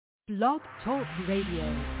Blog Talk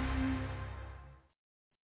Radio.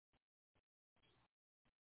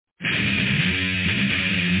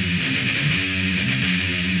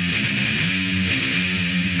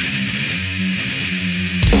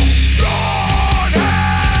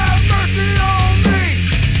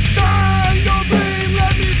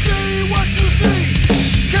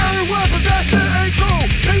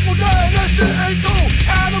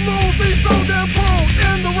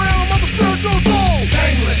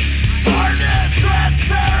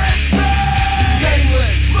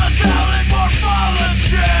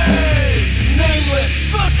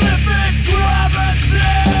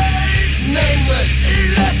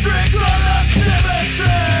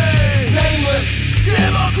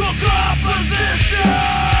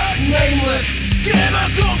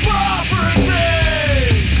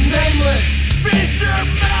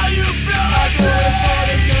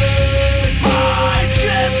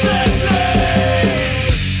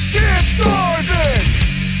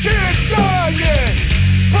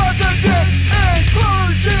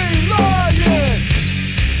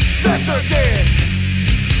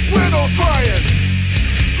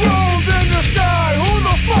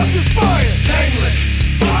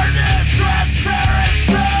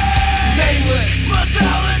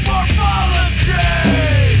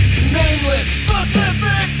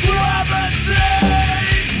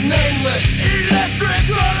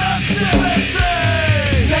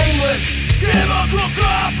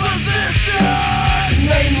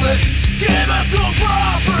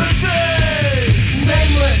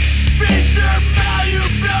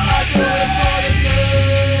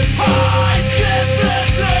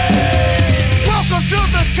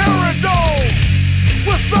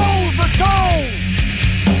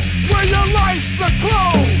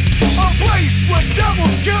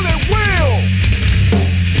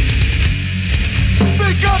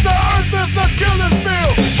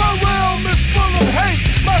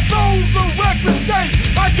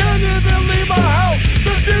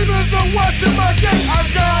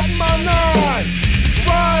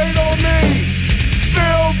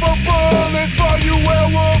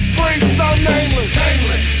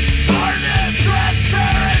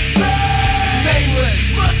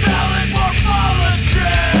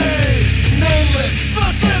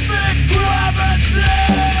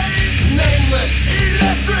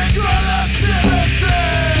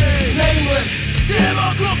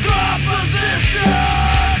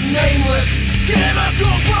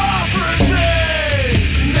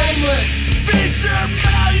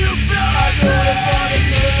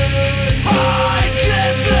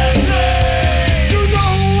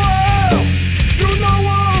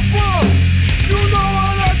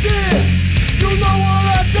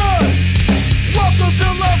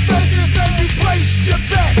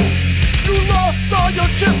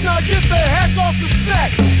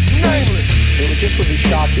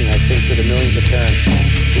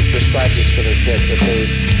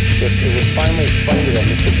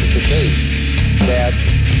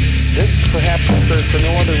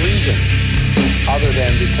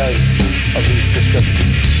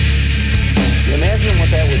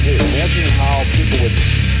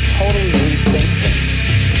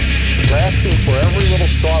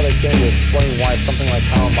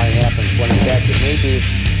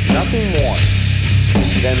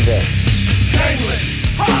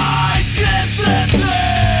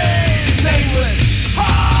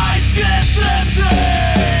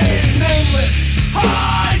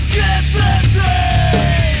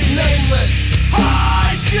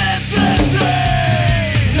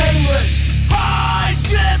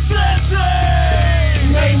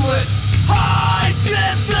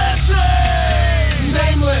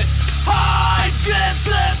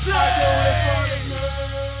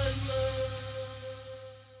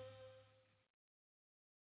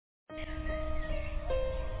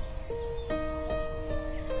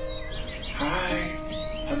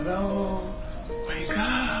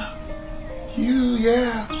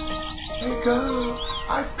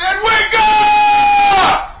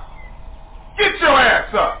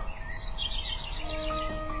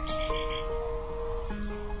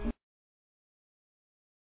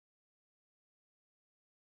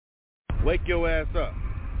 Wake your ass up.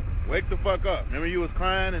 Wake the fuck up. Remember you was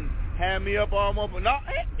crying and had me up all morning? No,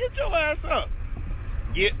 hey, get your ass up.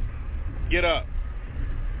 Get up.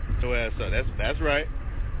 Get your ass up. That's right.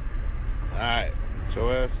 Alright. Get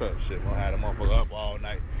your ass up. Shit, we'll have the motherfucker up all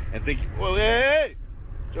night and think, well, hey,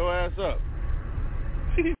 get your ass up.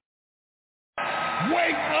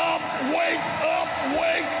 Wake up, wake up,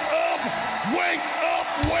 wake up, wake up,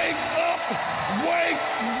 wake up,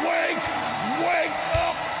 wake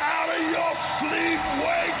up out of your sleep,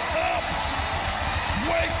 wake up.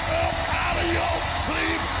 Wake up out of your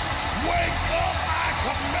sleep. Wake up, I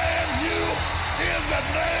command you in the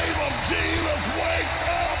name of Jesus. Wake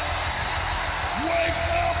up. Wake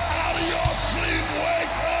up out of your sleep.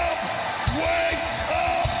 Wake up. Wake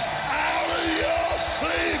up out of your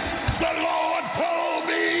sleep. The Lord told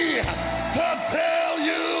me to tell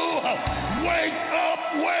you, wake up,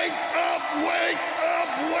 wake up, wake up,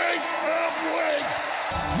 wake up, wake.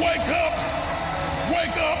 Wake up,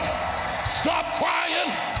 wake up. Stop crying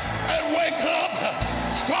and wake up.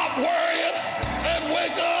 Stop worrying and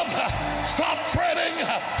wake up. Stop fretting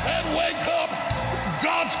and wake up.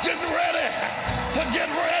 God's getting ready to get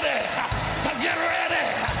ready, to get ready,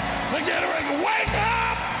 to get ready. Wake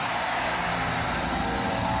up!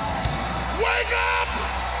 Wake up!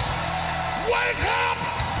 Wake up!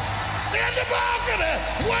 In the balcony!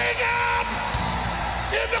 Wake up!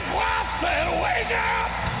 In the closet! Wake up!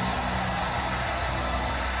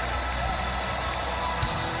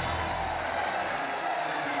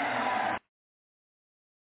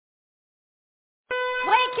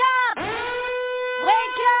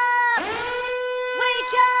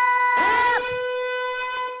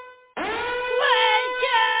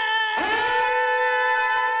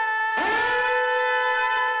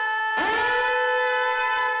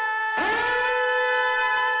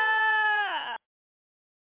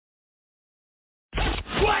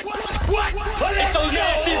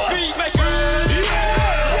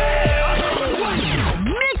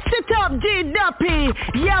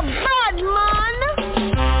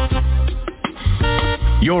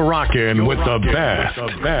 You're rocking with the best.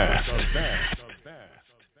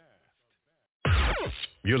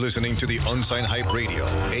 You're listening to the Unsigned Hype Radio,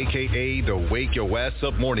 a.k.a. the Wake Your Ass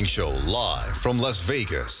Up Morning Show, live from Las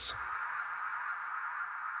Vegas.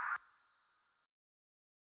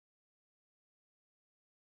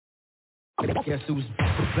 Guess who's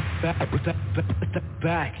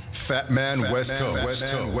back? Fat Man West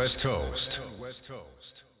Coast.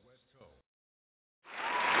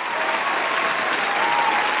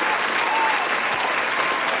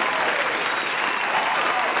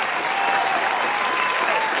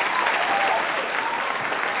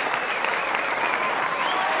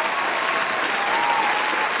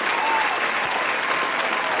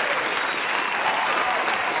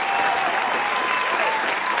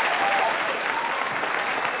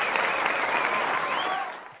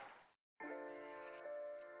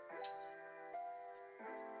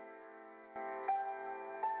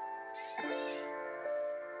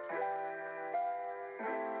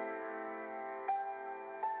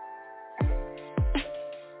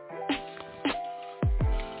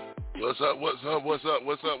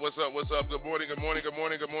 What's up? Good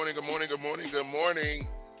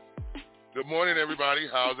morning, everybody.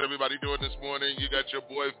 How's everybody doing this morning? You got your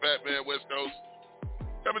boy, Fat Man West Coast,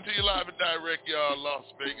 coming to you live and direct, y'all, Las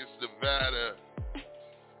Vegas, Nevada.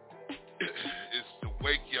 It's the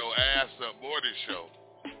Wake Your Ass Up morning show.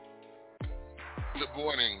 Good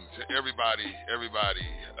morning to everybody.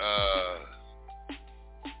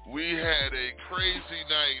 We had a crazy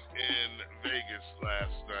night in Vegas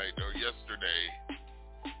last night, or yesterday.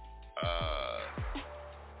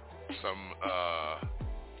 Some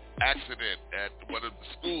accident at one of the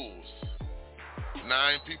schools.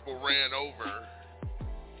 9 people ran over.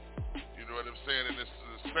 You know what I'm saying? And it's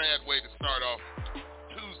a sad way to start off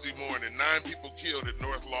Tuesday morning. 9 people killed in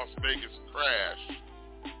North Las Vegas crash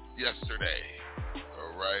yesterday.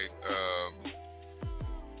 All right.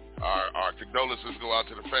 Our condolences go out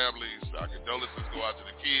to the families. Our condolences go out to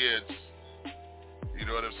the kids. You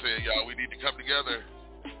know what I'm saying, y'all? We need to come together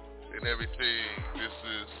and everything. This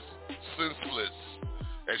is senseless.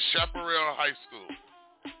 At Chaparral High School,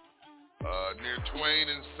 near Twain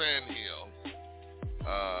and Sandhill.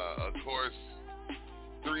 Of course,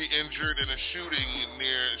 3 injured in a shooting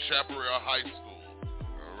near Chaparral High School.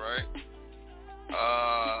 All right?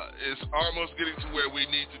 It's almost getting to where we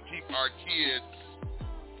need to keep our kids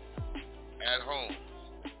at home.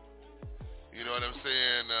 You know what I'm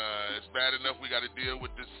saying? It's bad enough we got to deal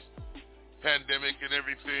with this pandemic and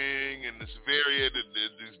everything, and this variant and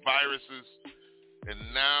these viruses,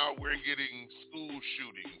 and now we're getting school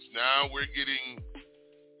shootings. Now we're getting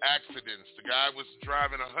accidents. The guy was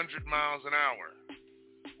driving 100 miles an hour.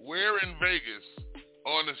 Where in Vegas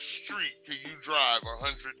on the street can you drive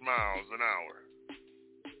 100 miles an hour?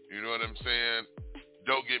 You know what I'm saying?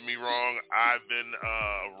 Don't get me wrong, I've been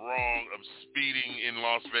wrong of speeding in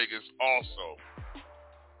Las Vegas also.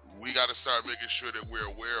 We got to start making sure that we're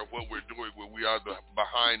aware of what we're doing when we are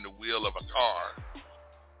behind the wheel of a car,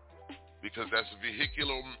 because that's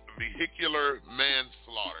vehicular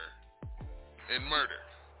manslaughter and murder.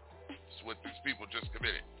 It's what these people just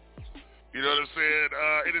committed. You know what I'm saying?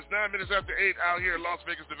 It is 9 minutes after 8 out here in Las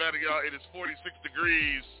Vegas, Nevada, y'all. It is 46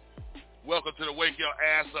 degrees. Welcome to the Wake Your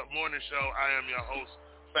Ass Up Morning Show. I am your host,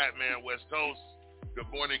 Fat Man West Coast. Good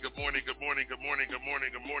morning, good morning, good morning, good morning, good morning,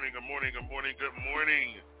 good morning, good morning, good morning, good morning.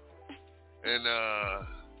 And,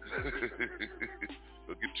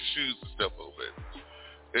 go get your shoes and stuff over it.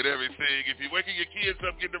 And everything. If you're waking your kids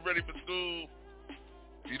up, getting them ready for school,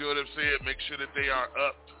 you know what I'm saying? Make sure that they are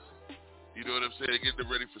up. You know what I'm saying? Get them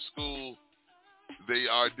ready for school. They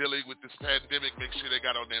are dealing with this pandemic. Make sure they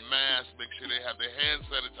got on their masks. Make sure they have their hand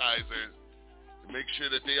sanitizers. Make sure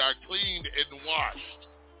that they are cleaned and washed.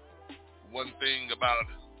 One thing about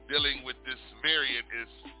dealing with this variant is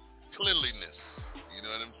cleanliness. You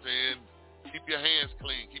know what I'm saying? Keep your hands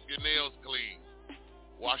clean. Keep your nails clean.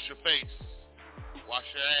 Wash your face. Wash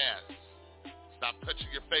your ass. Stop touching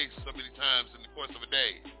your face so many times in the course of a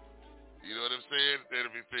day. You know what I'm saying?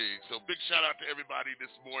 Everything. So big shout out to everybody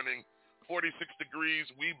this morning. 46 degrees.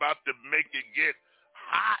 We about to make it get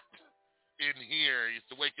hot in here. It's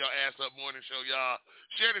the Wake Your Ass Up Morning Show, y'all.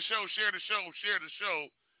 Share the show, share the show, share the show,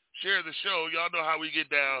 share the show. Y'all know how we get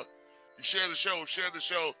down. You share the show, share the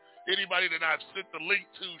show. Anybody that I've sent the link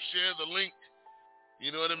to, share the link.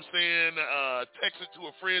 You know what I'm saying? Text it to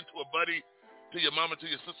a friend, to a buddy, to your mama, to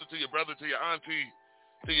your sister, to your brother, to your auntie,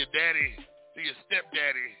 to your daddy, to your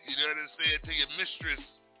stepdaddy. You know what I'm saying? To your mistress,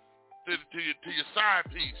 to your side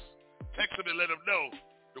piece. Text them and let them know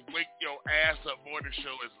the Wake Your Ass Up Morning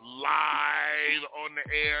Show is live on the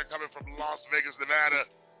air, coming from Las Vegas, Nevada,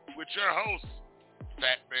 with your host,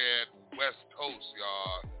 Fat Man West Coast,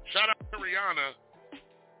 y'all. Shout out to Rihanna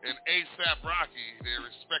and A$AP Rocky. They're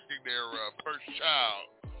expecting their first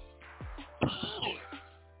child.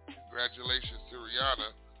 Congratulations to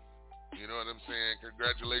Rihanna. You know what I'm saying?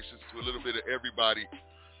 Congratulations to a little bit of everybody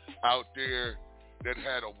out there that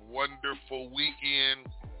had a wonderful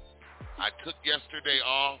weekend. I took yesterday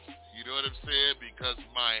off, you know what I'm saying, because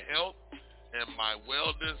my health and my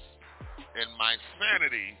wellness and my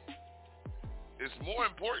sanity is more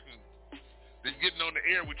important than getting on the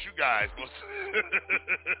air with you guys.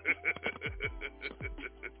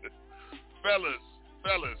 Fellas,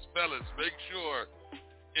 make sure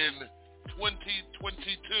in 2022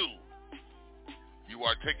 you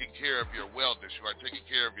are taking care of your wellness, you are taking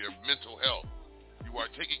care of your mental health, you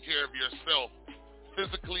are taking care of yourself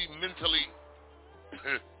physically, mentally,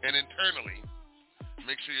 and internally.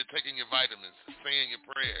 Make sure you're taking your vitamins, saying your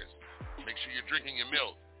prayers. Make sure you're drinking your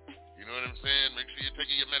milk. You know what I'm saying? Make sure you're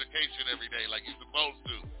taking your medication every day like you're supposed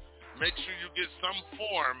to. Make sure you get some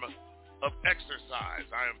form of exercise.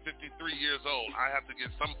 I am 53 years old. I have to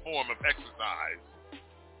get some form of exercise.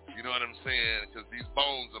 You know what I'm saying? Because these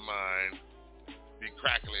bones of mine be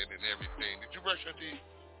crackling and everything. Did you brush your teeth?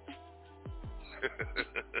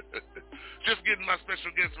 Just getting my special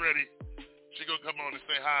guest ready. She gonna come on and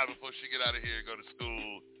say hi before she get out of here and go to school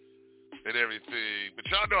and everything. But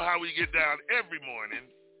y'all know how we get down every morning.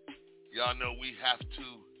 Y'all know we have to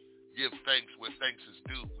give thanks where thanks is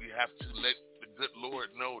due. We have to let the good Lord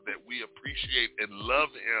know that we appreciate and love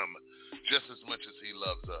him just as much as he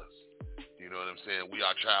loves us. You know what I'm saying? We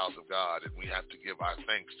are childs of God, and we have to give our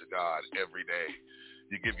thanks to God every day.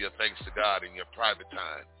 You give your thanks to God in your private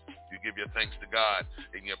time. You give your thanks to God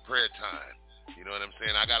in your prayer time. You know what I'm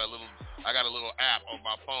saying? I got a little app on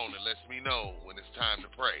my phone that lets me know when it's time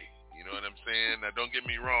to pray. You know what I'm saying? Now, don't get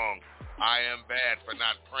me wrong. I am bad for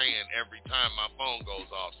not praying every time my phone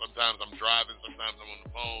goes off. Sometimes I'm driving, sometimes I'm on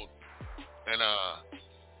the phone.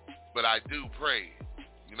 But I do pray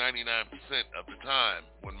 99% of the time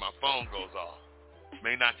when my phone goes off.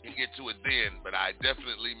 May not get to it then, but I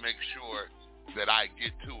definitely make sure that I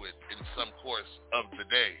get to it in some course of the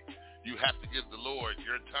day. You have to give the Lord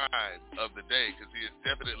your time of the day, because he is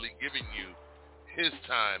definitely giving you his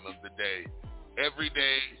time of the day, every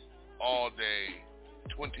day, all day,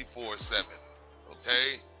 24/7,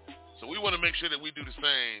 okay? So we want to make sure that we do the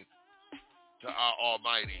same to our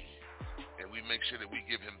Almighty, and we make sure that we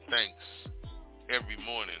give him thanks every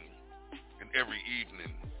morning and every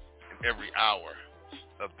evening and every hour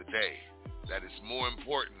of the day. That is more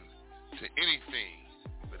important to anything,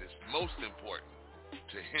 but it's most important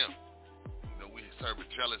to him. You know, we serve a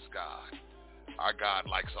jealous God. Our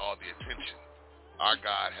God likes all the attention. Our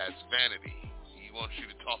God has vanity. He wants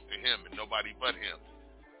you to talk to him and nobody but him.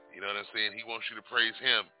 You know what I'm saying? He wants you to praise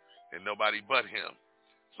him and nobody but him.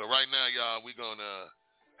 So right now, y'all, we're going to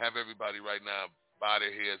have everybody right now bow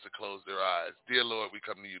their heads and close their eyes. Dear Lord, we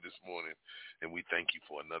come to you this morning, and we thank you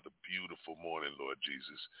for another beautiful morning, Lord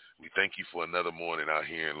Jesus. We thank you for another morning out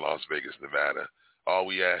here in Las Vegas, Nevada. All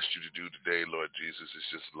we ask you to do today, Lord Jesus, is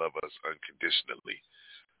just love us unconditionally.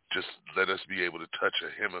 just let us be able to touch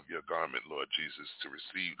a hem of your garment, Lord Jesus, to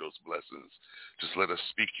receive those blessings. Just let us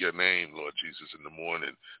speak your name, Lord Jesus, in the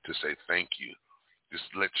morning to say thank you. Just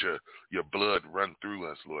let your blood run through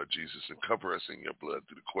us, Lord Jesus, and cover us in your blood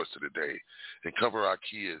through the course of the day. And cover our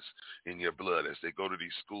kids in your blood as they go to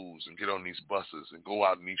these schools and get on these buses and go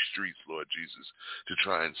out in these streets, Lord Jesus, to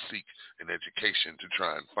try and seek an education, to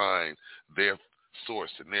try and find their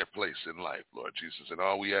source and their place in life, Lord Jesus. And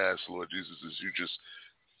all we ask, Lord Jesus, is you just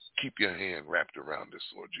keep your hand wrapped around us,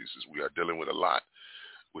 Lord Jesus. We are dealing with a lot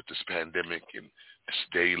with this pandemic and this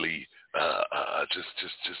daily,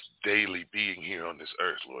 just daily being here on this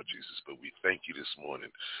earth, Lord Jesus. But we thank you this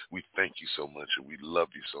morning. We thank you so much, and we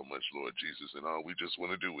love you so much, Lord Jesus. And all we just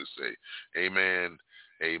want to do is say, amen,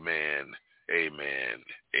 amen, amen,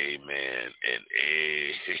 amen, and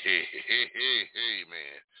amen.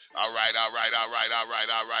 All right, all right, all right, all right,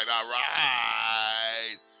 all right, all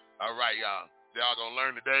right. All right, y'all. Y'all gonna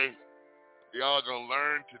learn today? Y'all gonna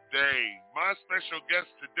learn today. My special guest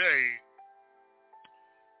today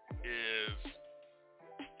is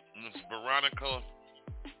Miss Veronica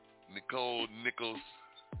Nicole Nichols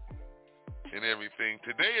and everything.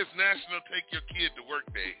 Today is National Take Your Kid to Work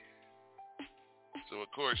Day. So,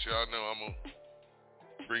 of course, y'all know I'm going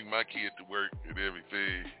to bring my kid to work and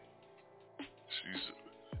everything. She's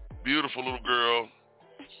a beautiful little girl.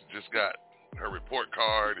 She just got her report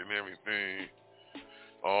card and everything.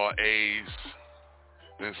 All A's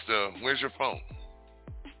and stuff. Where's your phone?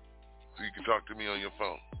 So you can talk to me on your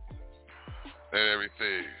phone and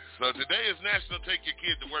everything. So today is National Take Your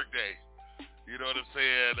Kid to Work Day. You know what I'm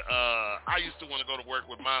saying? I used to want to go to work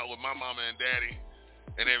with my mama and daddy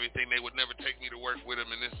and everything. They would never take me to work with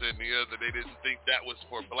them and this and the other. They didn't think that was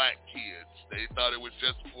for black kids. They thought it was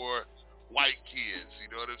just for white kids. You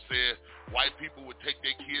know what I'm saying? White people would take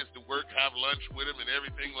their kids to work, have lunch with them and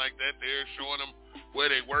everything like that. They're showing them where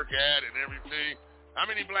they work at and everything. How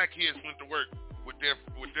many black kids went to work with their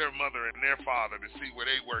mother and their father to see where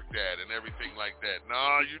they worked at and everything like that?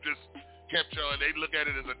 No, you just kept they look at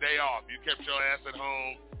it as a day off. You kept your ass at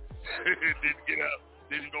home, didn't get up,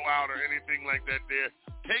 didn't go out or anything like that there.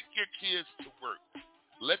 Take your kids to work.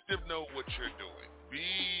 Let them know what you're doing. Be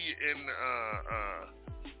in,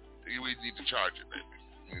 we need to charge it, baby.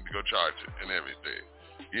 You need to go charge it and everything.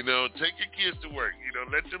 You know, take your kids to work. You know,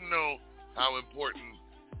 let them know how important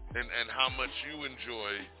and how much you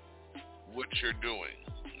enjoy what you're doing.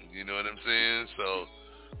 You know what I'm saying? So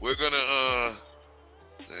we're going to,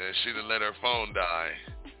 she done let her phone die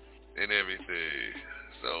and everything.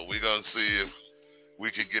 So we're going to see if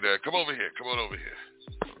we can get her. Come over here. Come on over here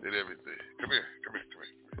and everything. Come here. Come here. Come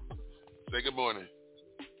here. Say good morning.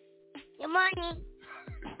 Good morning.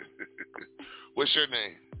 What's your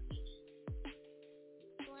name?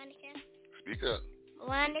 Veronica. Speak up.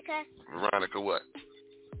 Veronica. Veronica what?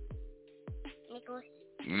 Nichols.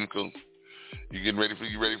 Nichols. You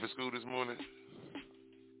ready for school this morning?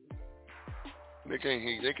 They can't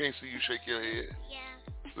hear you. They can't see you shake your head.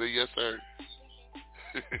 Yeah. Say yes, sir.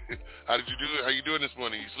 How did you do it? How you doing this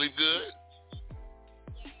morning? You sleep good?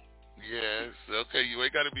 Yes. Okay, you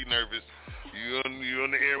ain't got to be nervous. You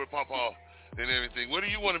on the air with Papa and everything. What do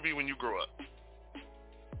you want to be when you grow up?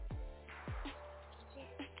 Teacher.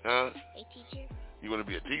 Huh? A teacher. You want to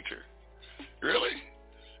be a teacher? Really?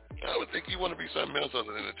 I would think you want to be something else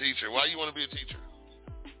other than a teacher. Why you want to be a teacher?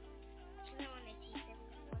 I want to teach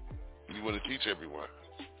everyone. You want to teach everyone?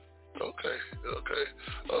 Okay.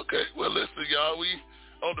 Well, listen, y'all, we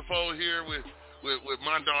on the phone here with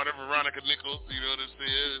my daughter, Veronica Nichols. You know what I'm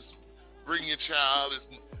saying? It's Bring Your Child. It's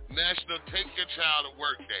National Take Your Child to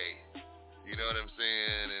Work Day. You know what I'm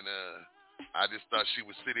saying? And I just thought she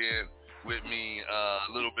would sit in with me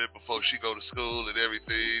a little bit before she go to school and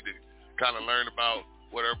everything to kind of learn about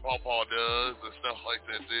what her pawpaw does and stuff like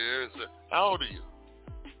that there. So, how old are you?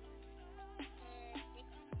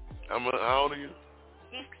 6. How old are you?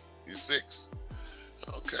 6. You're 6.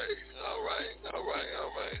 Okay. All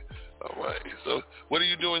right. So, what do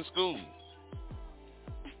you do in school?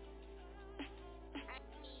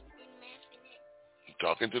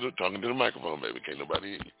 Talking to the microphone, baby. Can't nobody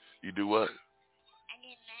hear you. You do what? I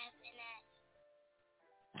did math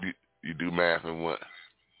and that. You do math and what?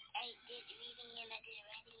 I did reading and I did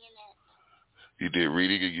writing and that. You did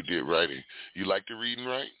reading and you did writing. You like to read and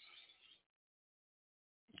write?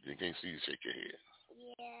 You can't see you shake your head.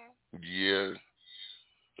 Yeah.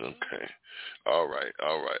 Okay. All right.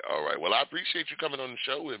 Well, I appreciate you coming on the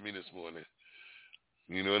show with me this morning.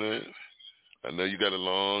 You know what I mean? I know you got a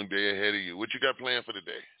long day ahead of you. What you got planned for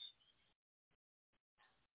today?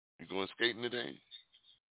 You going skating today?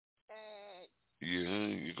 Yeah,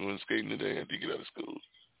 you going skating today after you get out of school?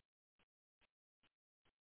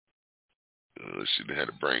 She had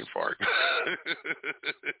a brain fart.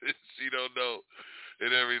 She don't know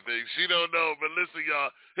and everything. She don't know. But listen,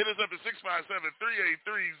 y'all, hit us up at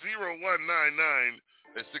 657-383-0199.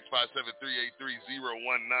 That's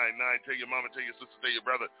 657-383-0199. Tell your mama, tell your sister, tell your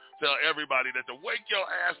brother, tell everybody that the Wake Your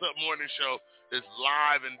Ass Up morning show is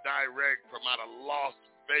live and direct from out of Las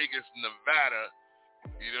Vegas, Nevada.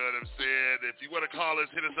 You know what I'm saying? If you want to call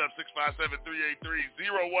us, hit us up,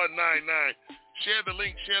 657-383-0199. Share the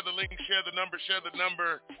link, share the link, share the number,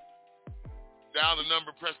 dial the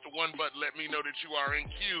number, press the 1 button, let me know that you are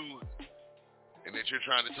in queue and that you're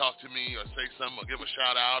trying to talk to me or say something or give a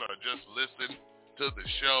shout out or just listen to the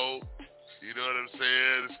show. You know what I'm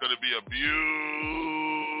saying? It's going to be a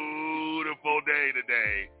beautiful day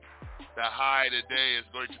today. The high today is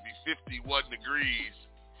going to be 51 degrees,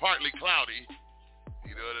 partly cloudy.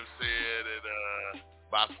 You know what I'm saying? And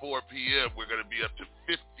by 4 p.m., we're going to be up to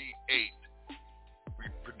 58.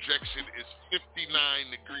 Projection is 59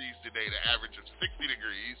 degrees today, the average of 60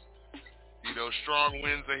 degrees. You know, strong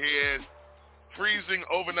winds ahead, freezing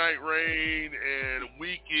overnight rain, and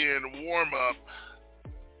weekend warm-up.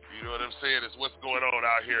 You know what I'm saying? It's what's going on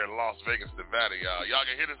out here in Las Vegas, Nevada, y'all. Y'all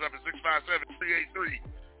can hit us up at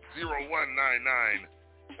 657-383-0199.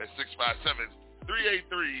 That's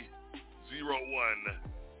 657-383-0199.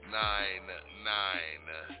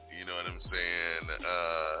 You know what I'm saying?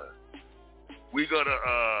 We got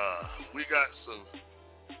some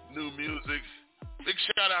new music. Big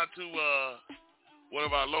shout out to one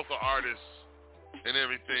of our local artists and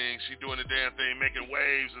everything. She doing the damn thing, making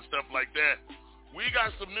waves and stuff like that. We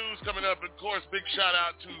got some news coming up. Of course, big shout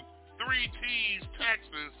out to 3T's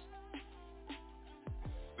Texas.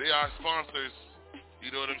 They are sponsors.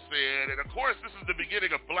 You know what I'm saying? And of course, this is the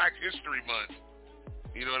beginning of Black History Month.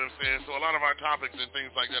 You know what I'm saying? So a lot of our topics and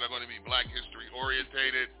things like that are going to be Black History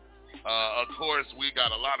orientated. Of course, we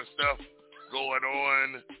got a lot of stuff going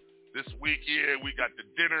on this weekend. We got the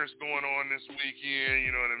dinners going on this weekend.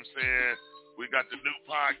 You know what I'm saying? We got the new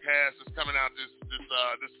podcast that's coming out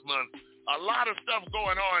this month. A lot of stuff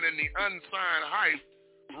going on in the Unsigned Hype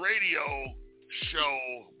radio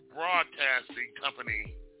show broadcasting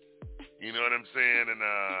company. You know what I'm saying? And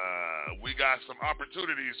we got some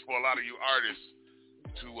opportunities for a lot of you artists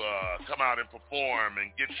to come out and perform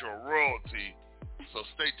and get your royalty. So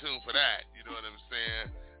stay tuned for that. You know what I'm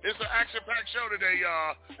saying? It's an action-packed show today,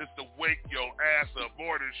 y'all. It's the Wake Your Ass Up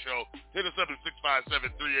morning show. Hit us up at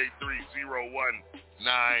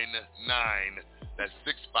 657-383-0199. That's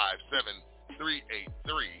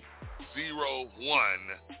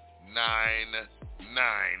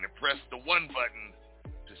 657-383-0199. Press the 1 button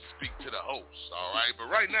to speak to the host, all right? But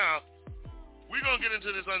right now, we're going to get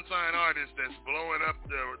into this unsigned artist that's blowing up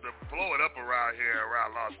around here,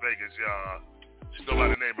 around Las Vegas, y'all. She go by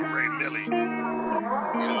the name of Ray Millie. You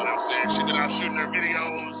know what I'm saying? She been out shooting her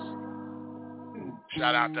videos.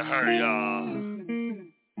 Shout out to her, y'all.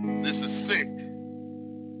 This is sick.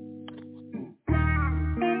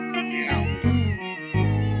 Yeah.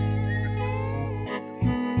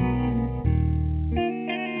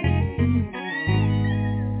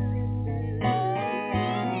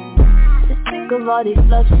 Sick of all this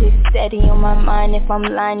love shit steady on my mind. If I'm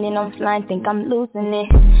lying, then I'm flying, think I'm losing it.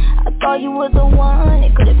 I thought you was the one,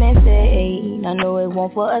 it could've been said. I know it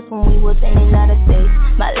won't for us when we was in and out of state.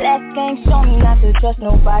 My last game showed me not to trust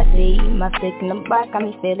nobody. My stick in the box got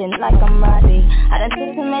me feeling like I'm Roddy. I done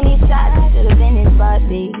took too many shots, should've been his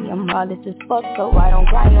body. I'm heartless as fuck, so I don't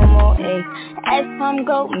cry no more, ayy. As time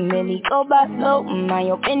go, Millie, go by slow.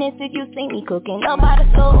 Mind your business if you see me cooking up by the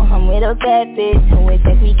stove. I'm with a bad bitch, who it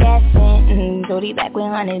takes me casting. Jody back with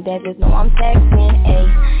 100 bags, just know I'm texting, ayy.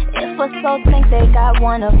 If a soul think they got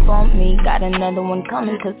one up on me, got another one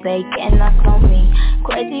coming cause they cannot clone me.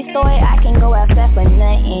 Crazy story, I can go outside for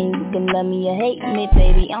nothing. You can love me or hate me,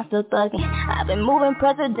 baby, I'm still thugging. I've been moving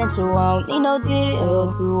presidential, I don't need no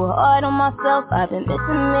deal. Too hard on myself, I've been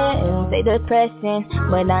missing it. Say depression,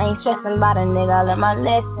 but I ain't stressing about a nigga, I learned my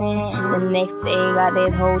lesson. The next day, got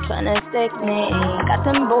this hoe tryna sex me. Got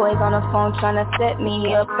them boys on the phone tryna set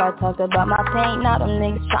me up. I talked about my pain, now them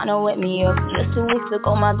niggas tryna wet me up. Just 2 weeks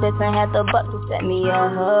ago, my best friend had the butt to set me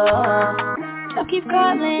up. I keep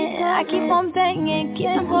calling, I keep on banging. Keep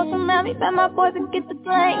them hoes around me, bet my boys and get the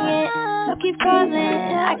playing. I keep calling,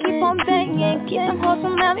 I keep on banging. Keep them hoes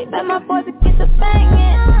around me, bet my boys and get the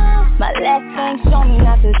banging. My last game showed me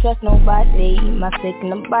not to trust nobody. My stick in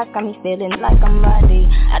the box got me feeling like I'm Roddy.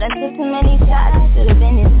 I done took too many shots, should've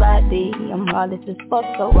been his body. I'm heartless as fuck,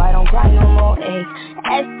 so I don't cry no more, ayy.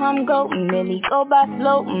 As time go, Millie, go by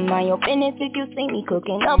slow. Mind your business if you see me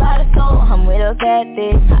cooking up by the stove. I'm with a bad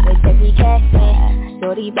bitch, with every casting.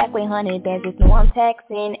 Shorty back with 100 bands, just know I'm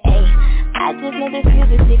taxing, ayy. I just know this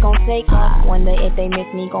music shit gon' take off. Wonder if they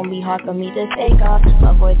miss me, gon' be hard for me to take off.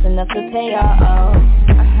 My voice enough to pay off.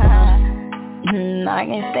 I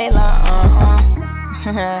can stay long.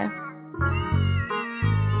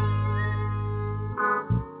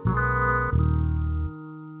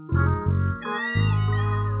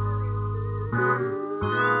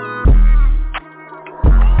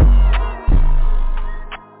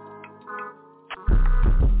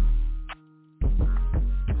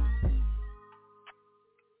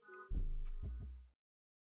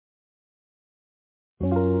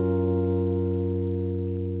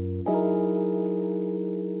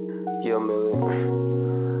 Yo, Millie,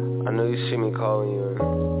 I know you see me calling you,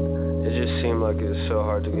 and it just seemed like it's so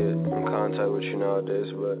hard to get in contact with you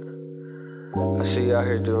nowadays, but I see you out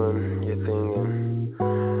here doing your thing, and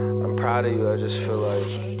I'm proud of you. I just feel like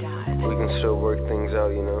we can still work things out,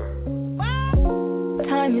 you know?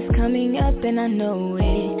 Time is coming up and I know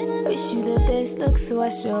it. Wish you the best look so I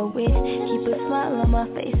show it. Keep a smile on my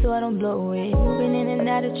face so I don't blow it. Moving in and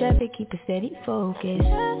out of traffic, keep a steady focus.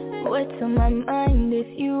 What's on my mind is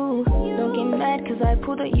you. Don't get mad cause I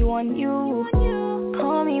pulled a you on you.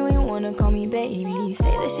 Call me when you wanna call me baby. Say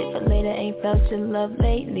that shit for later, ain't felt your love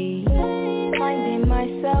lately. Finding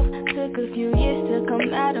myself, took a few years to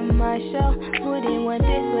come out of my shell. Wouldn't want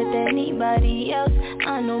this with anybody else.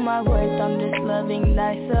 I know my worth, I'm just loving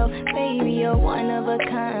thyself. Baby, you're one of a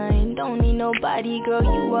kind. Don't need nobody, girl,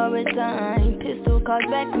 you are a dime. Pistol called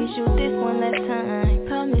back, we shoot this one last time.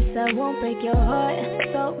 Promise I won't break your heart,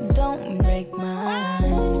 so don't break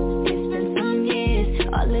mine. It's been some years,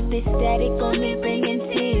 all of this static only bringing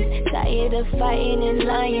tears. Tired of fighting and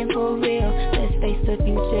lying for real. Let's face the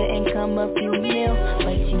future and come a few mil.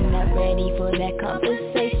 But you're not ready for that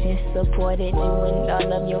conversation. Supported you in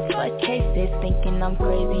all of your fuck cases. Thinking I'm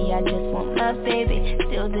crazy, I just want my baby.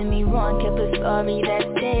 Still did me wrong, kept a story that's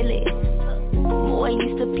daily. More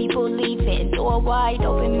used to people leaving. Door wide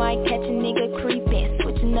open, might catch a nigga creeping.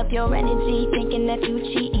 Switching up your energy, thinking that you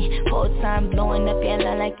cheating. Whole time blowing up your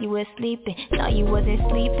line like you were sleeping. No, you wasn't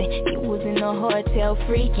sleeping, you was in a hotel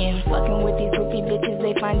freaking. Fucking with these goofy bitches,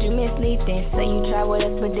 they find you misleading. Say you tried with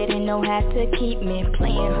us but didn't know how to keep me.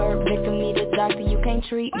 Playing hurt victim, need a doctor, you can't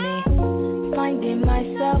treat me. Finding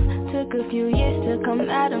myself, took a few years to come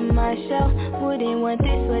out of my shell. Wouldn't want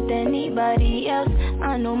this with anybody else.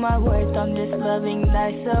 I know my worth, I'm just loving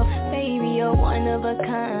thyself. Baby, you're one of a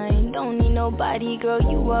kind. Don't need nobody, girl,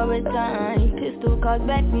 you are a dime. Pistol called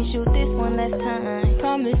back, we shoot this one last time.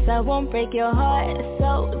 Promise I won't break your heart,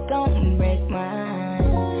 so don't break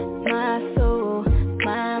mine. My soul,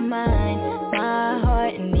 my mind, my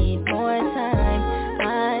heart need more time.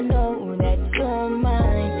 I know that you're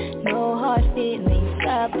mine. No hard feelings,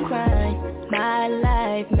 stop crying. My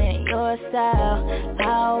life meant your style.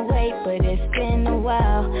 I'll wait, but it's been a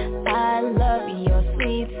while. I love your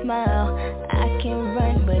sweet smile. I can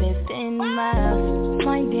run, but it's been miles.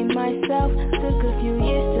 Finding myself, took a few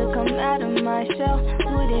years to come out of my shell.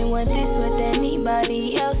 Wouldn't want this with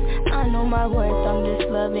anybody else. I know my worth, I'm just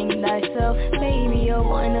loving thyself. Baby, you're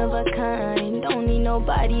one of a kind. Don't need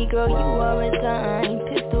nobody, girl, you are a dime.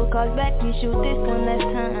 Pistol called back, we shoot this one last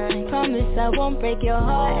time. Promise I won't break your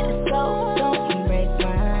heart, so don't break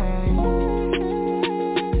mine.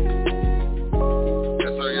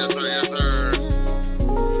 Yes sir, yes sir, yes sir.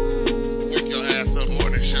 Wake your ass up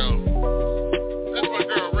morning show. That's my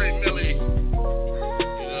girl Ray Millie. You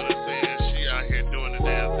know what I'm saying? She out here doing the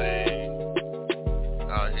damn thing.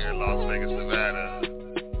 Out here in Las Vegas, Nevada.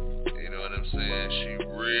 You know what I'm saying? She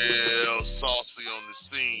real saucy on the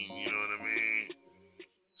scene, you know what I mean?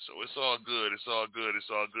 So it's all good, it's all good, it's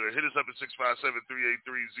all good. Hit us up at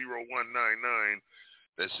 657-383-0199.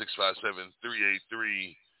 That's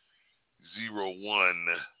 657-383-0199.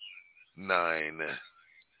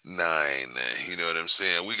 You know what I'm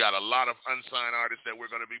saying? We got a lot of unsigned artists that we're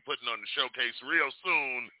going to be putting on the showcase real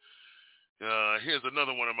soon. Here's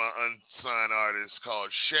another one of my unsigned artists called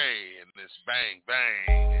Shay, and it's Bang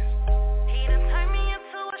Bang. He done turned me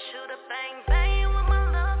into a shooter, bang bang, when my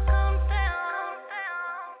love comes down.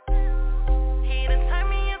 He done turned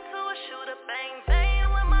me into a shooter, bang bang,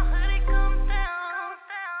 when my hoodie comes down.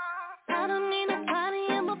 I don't need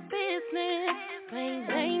nobody in my business. Bang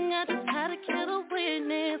bang, I just had to kill a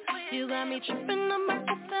witness. You got me tripping, I'm up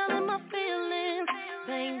to feeling my feelings.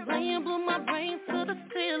 Bang bang, you blew my brains to the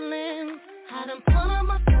ceiling. I done pulled up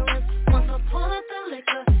my feelings, once I pulled up the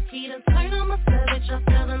liquor. He done turned on my savage, I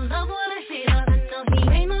fell in love with a hater. I know he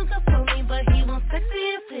ain't no good for me, but he won't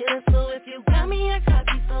sexy as hitter. So if you got me, I got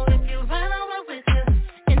you. So if you ride, I'll ride with you.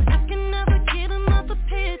 And I can never get another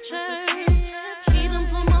picture. He done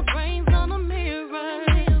blew my brains on the mirror.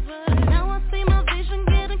 But now I see my vision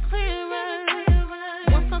getting clearer.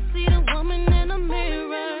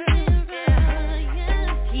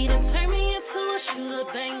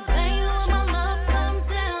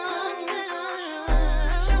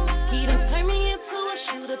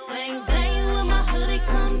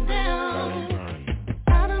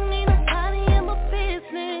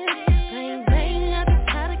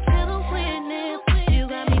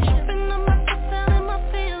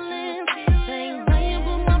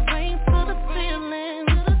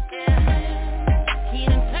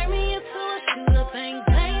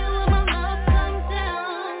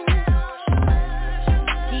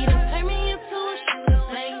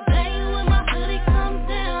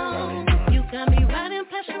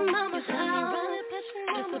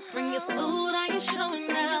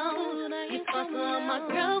 my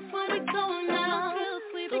girls when we going out.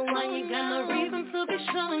 So why you got no reason to be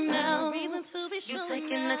showing now? You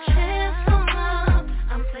taking a chance on us,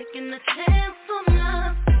 I'm taking a chance on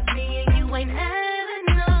us. Me and you ain't had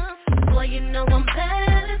enough. Boy, you know I'm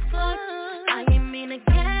bad as fuck. I ain't mean to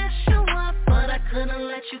gas you up, but I couldn't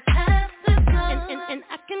let you pass this up. And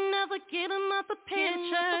I can never get him out the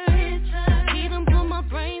picture. He done put my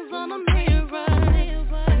brains on a mirror,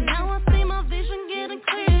 but now I see my vision getting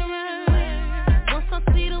clearer. Once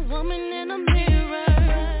I see the woman in the mirror,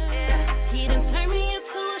 he done turned me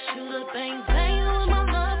into a shooter, bang bang when my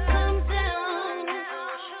love comes down.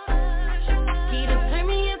 He done turned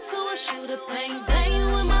me into a shooter, bang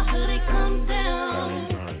bang when my hoodie comes down.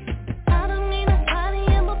 I don't need nobody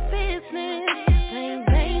in my business. Bang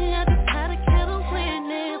bang, I just had to kill a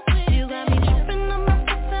witness. You got me tripping on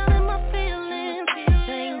myself, out in my feelings.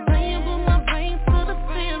 Bang bang with my brains to the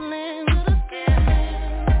ceiling.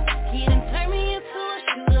 He done turned me into a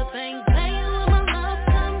shooter, bang bang when my love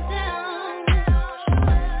comes down.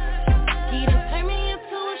 He done turned me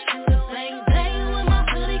into a shooter, bang bang when my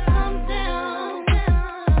hoodie comes down.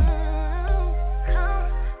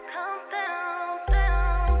 Come down,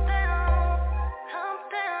 down, down. Come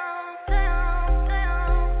down, down,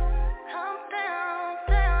 down. Come down,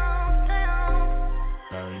 down, down.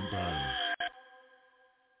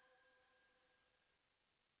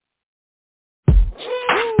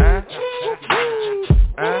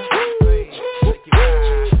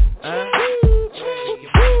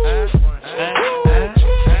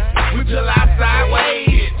 We pull out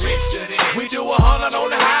sideways. We do 100 on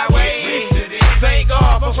the highway. Thank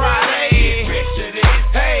God for Friday.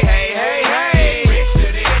 Hey, hey, hey, hey.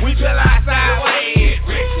 We pull out sideways.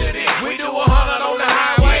 We do 100 on the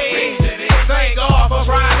highway. Thank God for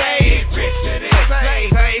Friday. Say,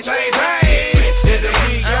 say, say, say. It's a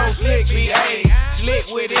big yo slick, B.A. Slick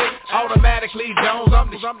with it. Automatically Jones, I'm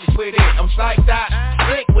with it. I'm psyched out,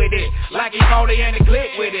 slick with it. Like he 40 and he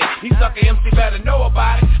click with it. He suck a MC, better know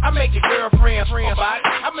about it. I make your girlfriend about it.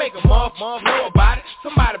 I make a mom know about it.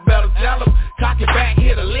 Somebody better tell him. Cock it back,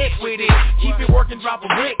 hit a lick with it. Keep it working, drop a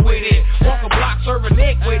brick with it. Walk a block, serve a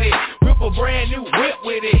nick with it. Rip a brand new whip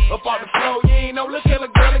with it. Up on the floor, you ain't no look at a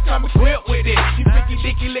girl and come equipped with it. She picky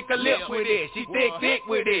dicky, lick her lip with it. She thick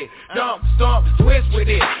with it. Dump, stomp, twist with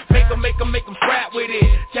it. Make 'em scrap with it.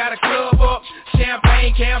 Tie the club up,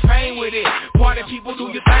 champagne, campaign with it. Party people, do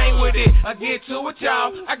your thing with it. I get to it,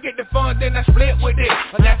 y'all. I get the fun, then I split with it.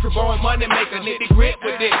 A natural born money, make a nitty grit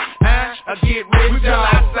with it. I get rich, y'all.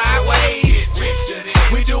 Sideways.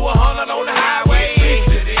 We do 100 on the highway.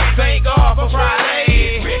 Thank God for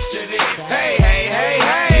Friday. Hey, hey, hey,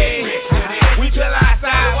 hey. We chill out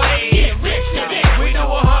sideways. We do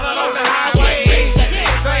 100 on the highway.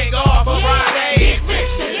 Thank God for Friday.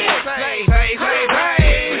 Say, say, say, say.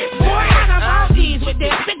 Boy, I'm all G's with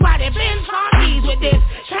this. Big body, Benz, all G's with this.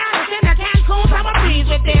 China's in the Cancun, I'm a breeze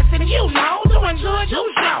with this. And you know, doing good,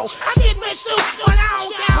 you show. I get rich too, so I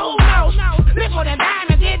don't care who knows. Nickel and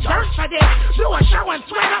diamond, get dirt for this. Do a show and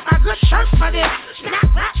sweat up my good shirt for this.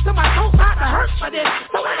 Snap rap to my soul, about to hurt for this.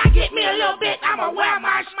 So when I get me a little bit, I'ma wear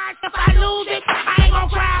my smash. If I lose it, I ain't gon'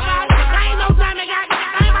 cry about it. I ain't no time to got,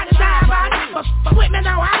 I ain't about to die about it. But with me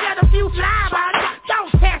though, I got a few fly about it.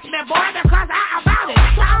 Don't test me, boy, because I about it.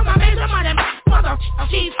 So all my major money, mother,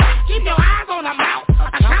 keep your eyes on the mouth.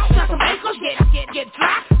 Account to some acres, get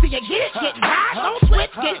fly. So you get by, don't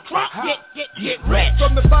switch, get drunk, get rich.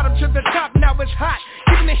 From the bottom to the top, now it's hot.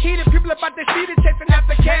 Even the heated people about to see it, chasing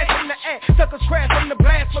after cash in the air. Suckers crash from the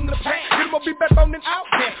blast, from the plant. Then we'll be back on and out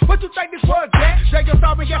there. What you think this was, Jack? Drag your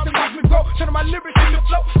sorry ass and watch me grow. Turn my lyrics in the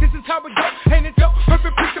flow. This is how it go. Ain't it dope?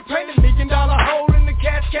 Perfect picture painted. $1 million hole in the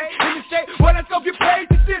cascade. And you say, well, let's go get paid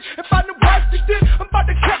to this. If I knew what to this, I'm about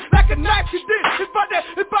to cut like a knife to this. It's about that,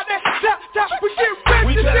 top, we get rich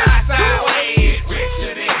we to this. Sideways.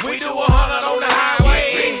 We do 100 on the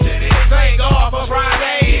highway. Thank God for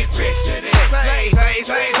Friday. Say.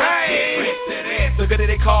 So good that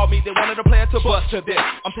they called me, they wanted a plan to bust to this.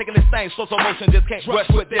 I'm taking this thing, slow motion, just can't rush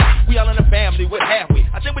with this. We all in the family, what have we?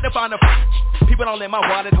 I think we done found the people don't let my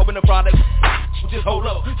wallet, hoping the product. Just hold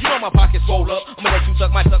up, you know my pocket's roll up. I'ma let you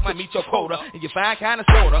suck my meet your quota. And you find kinda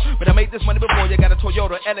sorta, but I made this money before you got a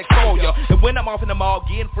Toyota LX for ya. And when I'm off in the mall,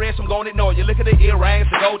 getting fresh, I'm gonna ignore you. Look at the earrings,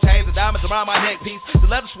 the gold chains, the diamonds around my neck piece, the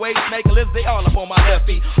leather suede, snake and lizards, they all up on my left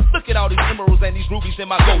feet. Look at all these emeralds and these rubies in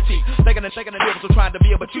my goatee. Thinking the difference of trying to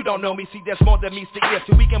be, but you don't know me. See, that's more than me. See,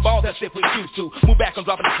 if we can balls as if we choose to. Move back, I'm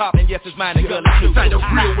dropping the top, and yes, it's mine and girl, it's true. Sound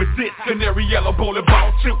real with this, canary yellow, bowling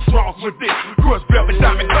ball, tips, wrongs with this. Crust velvet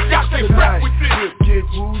diamond, but y'all can't rap with this. Get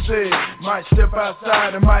woozy, might step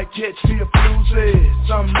outside and might catch me a floozy.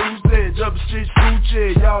 Some lose there, double stitch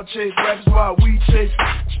Gucci. Y'all chase rappers while we chase.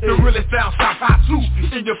 The realest sound stop high too,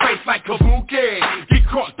 in your face like kabuki. Get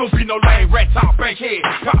caught, don't be no lame, rat top bankhead.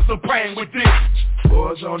 Pop some brain with this.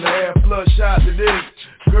 Boys on the air, flush out to this.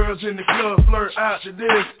 Girls in the club flirt out to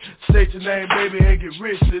this. State your name, baby, and get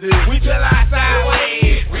rich to this. We tell our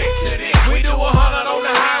sideways, rich to this. We do 100 on the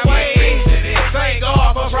highway, rich to this. Thank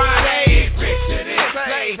God for Friday, rich to this.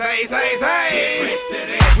 Say, rich to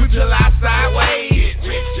this. We tell our sideways,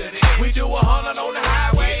 rich to this. We do 100 on the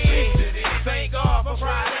highway, rich to this. Thank God for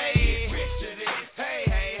Friday, rich to this. Hey,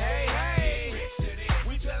 rich to this.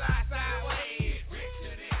 We tell our sideways, rich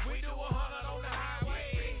to this. We do 100 on the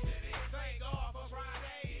highway, rich to this. Thank God for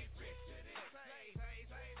Friday, rich to this.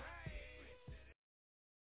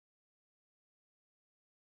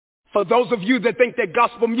 For those of you that think that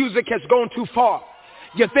gospel music has gone too far,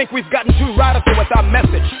 you think we've gotten too radical with our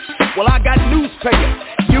message. Well, I got news to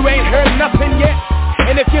you. You ain't heard nothing yet.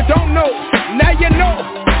 And if you don't know, now you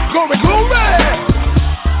know. Glory, glory!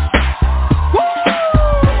 Woo!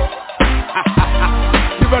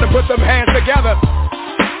 You better put them hands together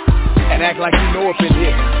and act like you know up in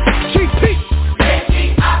here. GP!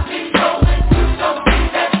 Lately I've been going through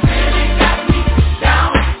something that really got me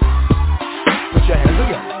down. Put your hands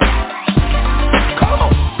together. Come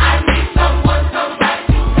on. I need someone, somebody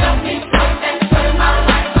to help me and turn my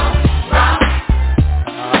life around.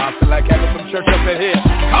 I feel like having some church up in here.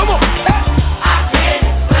 Come on. I can't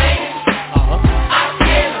explain. I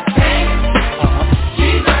can't obtain.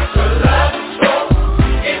 Jesus, your love is so,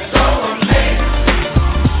 it's so amazing.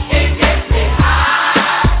 It gets me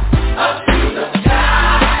high up to the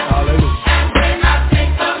sky. Hallelujah. And when I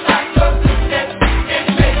think about your goodness, it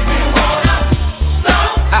makes me wanna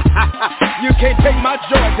You can't take my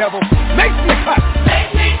joy, devil. Makes me clap.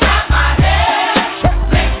 Makes me clap my head.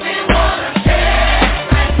 Makes me wanna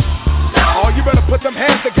dance. Oh, you better put them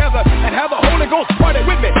hands together and have the Holy Ghost party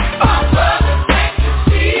with me. My brothers can't you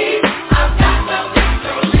see? I've got the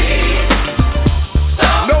victory.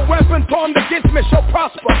 No weapon formed against me shall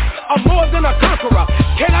prosper. I'm more than a conqueror.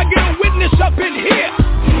 Can I get a witness up in here?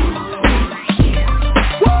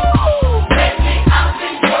 Woo! Lately I've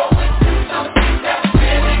been going through something that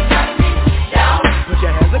really got me down. Put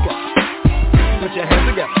your hands together. Put your hands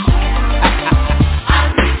together. I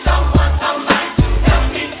need someone, somebody to help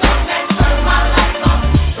me and turn my life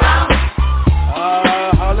around.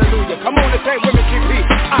 Hallelujah. Come on and say with me, GP.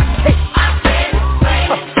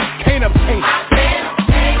 Can't obtain.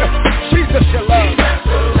 Jesus, your love.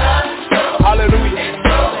 Hallelujah.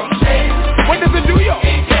 What does it do, yo?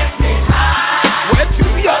 Where to,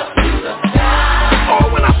 yo? Oh,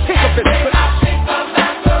 when I think of it.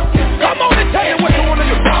 Come on and tell you what you want to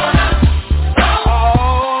do.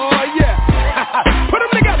 Oh, yeah. Put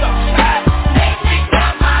them together. Make me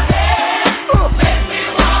clap my head. Make me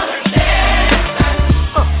wanna dance.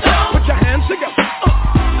 Put your hands together.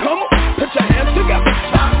 Come on. Put your hands together.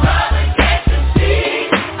 My brother can't you see?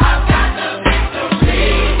 I've got the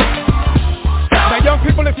victory. Now, young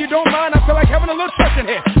people, if you don't mind, I feel like having a little church in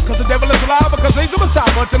here. Because the devil is alive, because he's a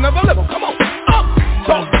Messiah, but to never live him. Come on.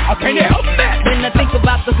 So, can you help me? When I think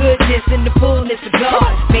about the goodness and the fullness of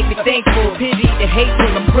God, make me thankful, pity the hateful,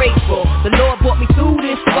 I'm grateful. The Lord brought me through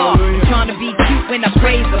this far. I'm trying to be cute when I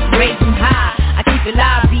praise him, raise him high. I keep it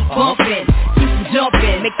live, beat bumping, keep him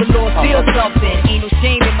jumping, make the Lord feel something. Ain't no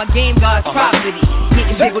shame in my game, God's property.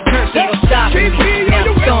 Hitting big with church, ain't no stopping me. Now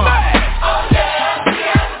I'm gone. Oh yeah, we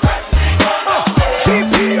have a blessing.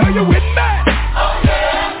 GP, are you with me? Oh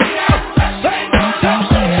yeah, we have a blessing.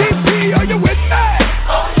 GP, are you with me?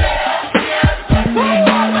 Oh yeah, we have a blessing.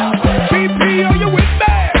 GP, are you with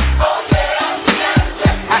me? Oh yeah, we have a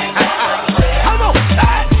blessing. Come on.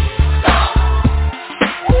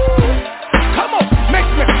 Come on, make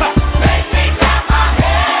me clap. Make me clap my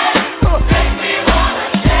hands. Make me wanna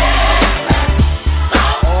dance.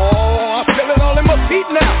 Oh, I feel it all in my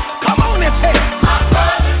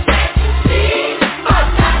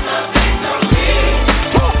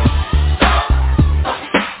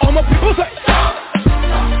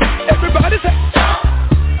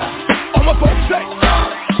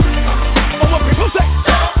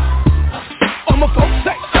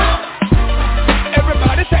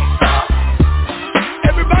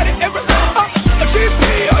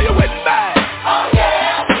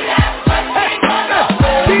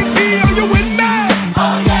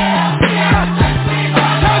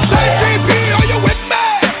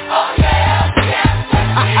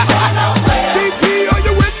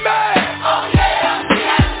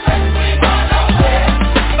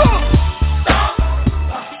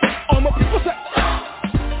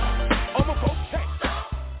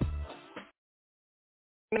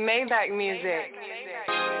Maybach music.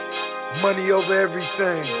 Money over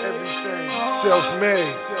everything.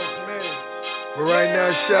 Self-made. But right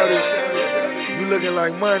now, shout it, you looking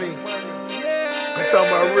like money. I'm talking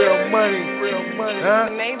about real money. Huh?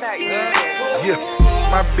 Maybach music. Yeah.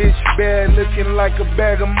 My bitch bad looking like a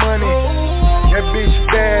bag of money. That bitch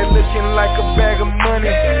bad looking like a bag of money.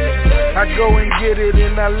 I go and get it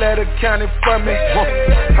and I let her count it for me.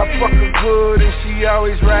 I fuck her good and she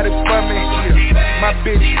always ride it for me. My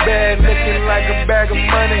bitch bad looking like a bag of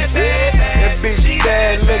money. That bitch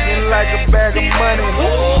bad looking like a bag of money.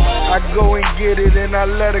 I go and get it and I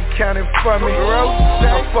let her count it for me.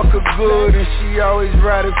 I fuck her good and she always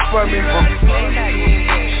ride it for me.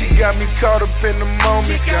 She got me caught up in the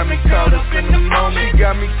moment. Got me caught up in the moment. She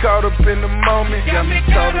got me caught up in the moment. Got me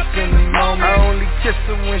caught up in the moment. I only kiss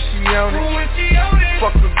her when she on it.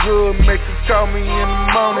 Fuck her good, make her call me in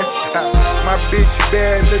the morning. My bitch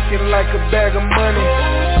bad looking like a bag of money.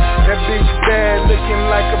 That bitch bad looking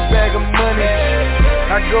like a bag of money.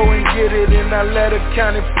 I go and get it and I let her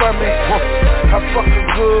count it for me. I fuck her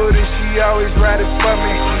good and she always ride it for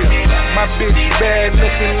me. My bitch bad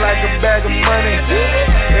looking like a bag of money.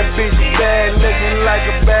 That bitch bad looking like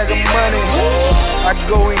a bag of money. I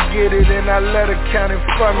go and get it and I let her count it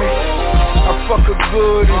for me. I fuck her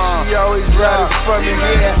good and she always ride it for me.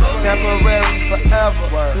 Yeah, temporary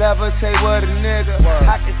forever. Levitate with a nigga.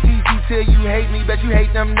 I can see you till you hate me, but you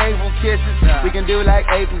hate them navel kisses. We can do like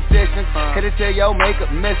 8 positions. Hit it till your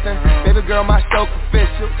makeup missing. Baby girl, my stroke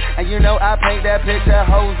official. And you know I paint that picture,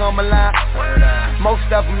 hoes on my line.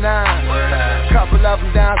 Most of them 9, couple of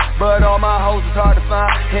them down, but all my hoes is hard to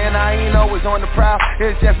find. And I ain't always on the prowl.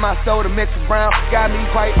 It's just my soda mixed brown. Got me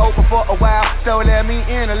quite open for a while. So let me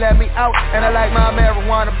in or let me out. And I like my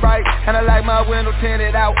marijuana bright. And I like my window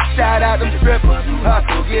tinted out. Shout out them strippers.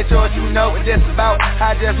 Hustle, get yours, you know what this about.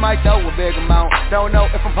 I just might throw a big amount. Don't know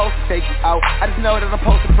if I'm supposed to take you out. I just know that I'm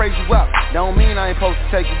supposed to praise you up. Don't mean I ain't supposed to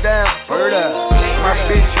take you down. Word up. My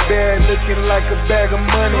bitch bad looking like a bag of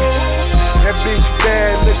money. That bitch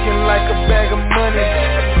bad looking like a bag of money.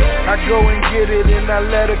 I go and get it and I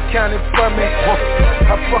let her count it for me.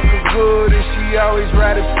 I fuck her good and she always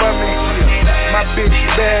ride it for me. My bitch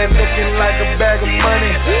bad looking like a bag of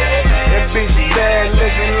money. That bitch bad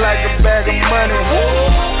looking like a bag of money.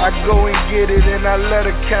 I go and get it and I let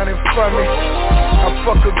her count it for me. I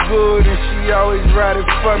fuck her good and she always ride it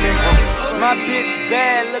for me. My bitch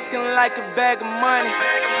bad looking like a bag of money.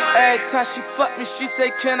 Every time she fuck me, she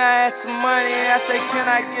say, can I add some money? And I say, can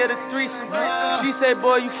I get a threesome? She say,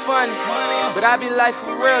 boy, you funny. But I be like,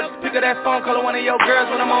 for real, just pick up that phone, call her one of your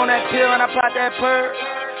girls when I'm on that pill and I pop that purr.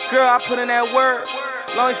 Girl, I put in that word.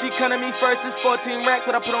 Long as she come to me first, it's 14 racks.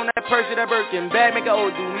 What I put on that purse, that Birkin bag. Make her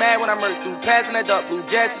old dude mad when I murk through passing that dark blue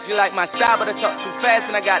jacket. She like my style, but I talk too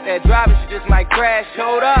fast and I got that drive and she just might crash.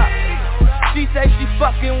 Hold up. She say she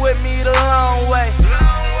fucking with me the long way.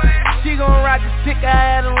 She gon' ride the dick,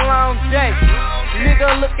 I had a long day.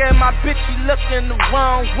 Nigga look at my bitch, she looking the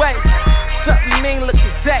wrong way. Something mean look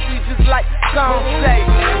exactly just like the song say.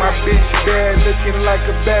 My bitch bad looking like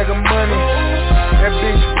a bag of money. That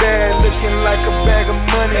bitch bad looking like a bag of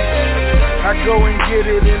money. I go and get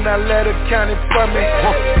it and I let her count it for me.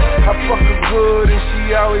 I fuck her good and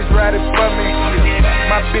she always ride it for me.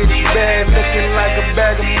 My bitch bad looking like a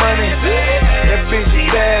bag of money. That bitch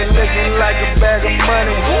bad looking like a bag of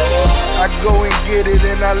money. I go and get it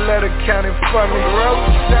and I let her count it for me.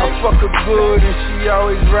 I fuck her good and she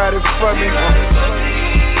always ride it for me.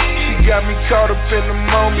 She got me caught up in the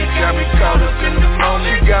moment. Got me caught up in the moment.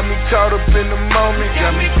 She got me caught up in the moment.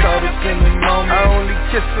 Got me caught up in the moment. I only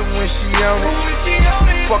kiss her when she on it.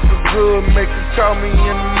 Fuck her good, make her call me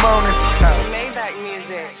in the morning. Maybach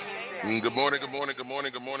music. Good morning, good morning, good morning,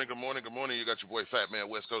 good morning, good morning, good morning. You got your boy Fat Man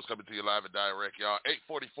West Coast coming to you live and direct, y'all.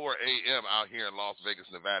 8:44 a.m. out here in Las Vegas,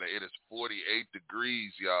 Nevada. It is 48 degrees,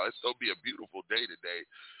 y'all. It's going to be a beautiful day today.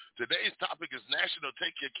 Today's topic is National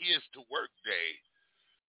Take Your Kids to Work Day.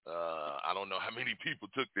 I don't know how many people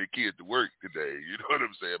took their kid to work today. You know what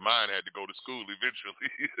I'm saying? Mine had to go to school eventually.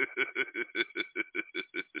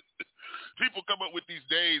 People come up with these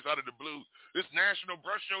days out of the blue. It's National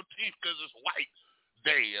Brush Your Teeth because it's white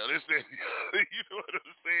day. Or this, you know what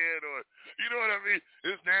I'm saying? Or you know what I mean?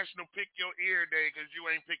 It's National Pick Your Ear Day because you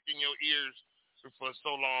ain't picking your ears for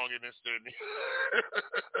so long in this journey.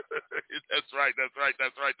 That's right. It's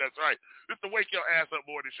the Wake Your Ass Up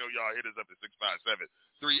morning show, y'all. Hit us up at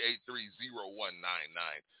 657-383-0199.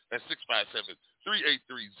 That's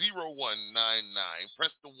 657-383-0199. Press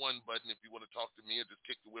the 1 button if you want to talk to me and just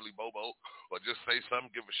kick the Willy Bobo or just say something,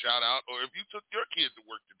 give a shout out. Or if you took your kid to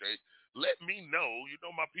work today, let me know. You know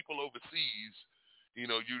my people overseas,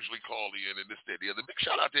 usually call in and this, that, the other. Big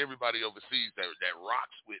shout out to everybody overseas that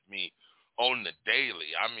rocks with me on the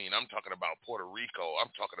daily. I mean, I'm talking about Puerto Rico. I'm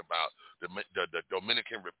talking about the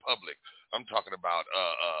Dominican Republic. I'm talking about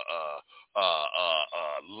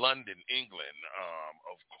London, England.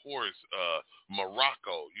 Of course,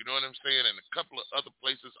 Morocco. You know what I'm saying? And a couple of other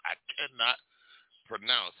places I cannot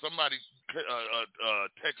pronounce. Somebody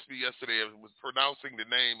texted me yesterday and was pronouncing the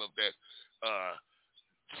name of that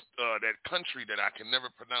country that I can never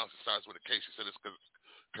pronounce. It starts with a K. She said it's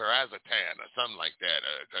Kazakhstan or something like that.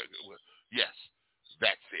 Yes,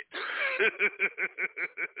 that's it.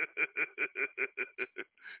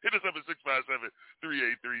 Hit us up at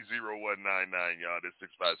 657-383-0199, y'all. That's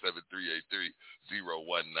 657-383-0199,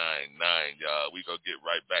 y'all. We gonna get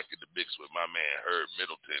right back in the mix with my man Herb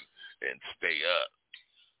Middleton and stay up.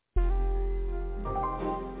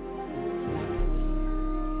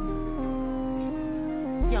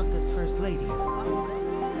 Youngest First Lady.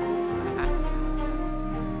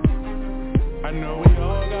 I know we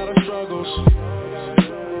all got our struggles.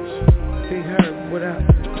 Big Herb, what up? I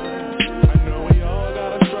know we all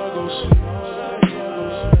got our struggles.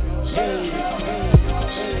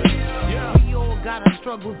 We all got our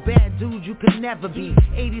struggles, bad dude you could never be.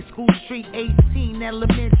 80 School Street, 18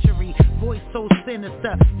 Elementary. Voice so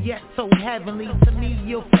sinister, yet so heavenly. To me,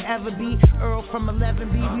 you'll forever be Earl from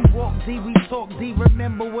 11B. We walk D, we talk D.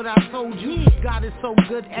 Remember what I told you? God is so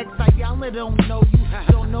good, X-Ayala don't know you.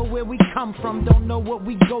 Don't know where we come from, don't know what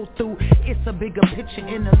we go through. It's a bigger picture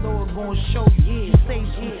and the Lord gonna show you. Save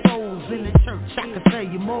some souls in the church, I can tell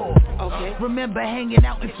you more. Okay. Remember hanging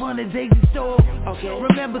out in front of Daisy's store? Okay.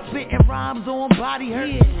 Remember spitting rhymes on Body Hurt?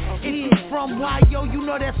 Yeah. If you from YO, you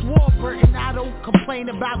know that's Warburton. I don't complain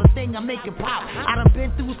about a thing, I make it pop. I done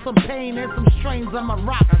been through some pain and some strains on my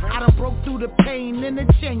rock. I done broke through the pain and the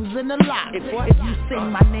chains and the lock. If you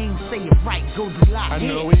sing my name, say it right, go to lock. I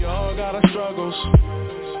know we all got our struggles,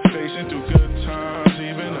 facing through good times,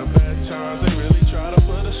 even the bad times. They really try to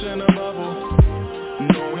put us in a bubble.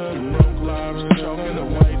 Knowing the broke lives and choking the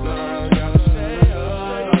white lines. Gotta stay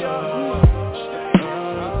up,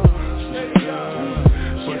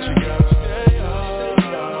 but you gotta stay up,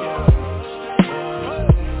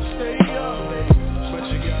 but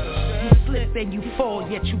you gotta stay. You slip and you fall,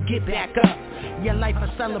 yet you get back up. Your life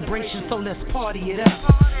a celebration, so let's party it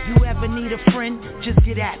up. You ever need a friend? Just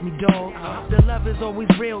get at me, dog. The love is always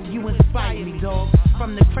real, you inspire me, dog.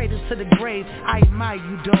 From the cradle to the grave, I admire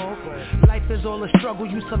you, dog. Life is all a struggle,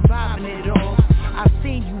 you surviving it all. I've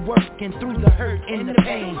seen you working through the hurt and the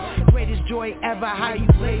pain. Greatest joy ever, how you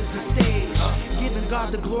blaze the stage. Giving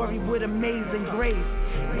God the glory with amazing grace.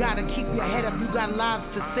 Gotta keep your head up, you got lives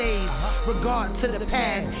to save. Regard to the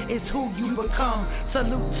past, it's who you become.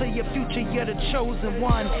 Salute to your future, you're the chosen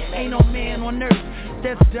one. Ain't no man on earth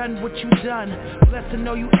that's done what you done. Blessed to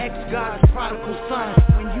know you ex-God's prodigal son.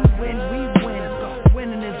 When you win, we win.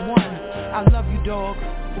 Winning is one. I love you, dog.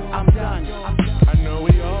 I'm done. I know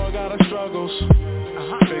we all got our struggles,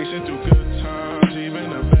 facing through good times, even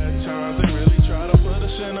the bad times. They really try to put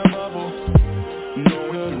us in a bubble.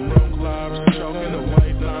 Knowing the broke lives and choking the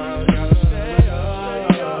white lines. Gotta stay up,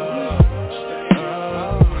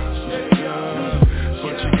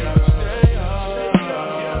 but you gotta stay up,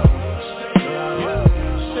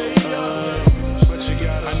 but you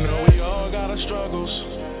gotta. I know we all got our struggles,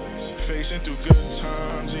 facing through good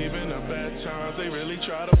times, even the bad times. They really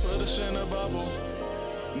try to put us in a bubble.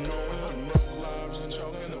 Knowing the broke lives and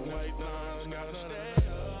choking the white lines. Gotta stay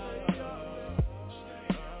up.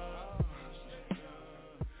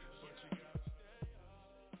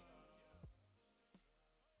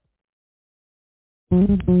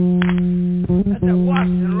 That's that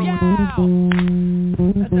Washington Road.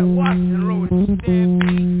 That's that Washington Road.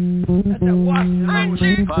 That's that Washington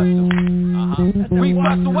Road. We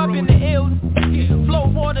bustle up in the hills. Flow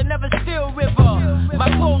water, never still river. My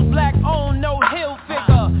clothes black, own no hill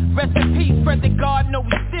figure. Rest in peace, spread the God, know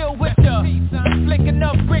we still with ya. Flick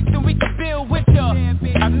enough bricks and we can build with ya.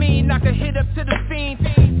 I mean, I could hit up to the fiend.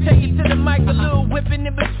 Take it to the mic, a little whipping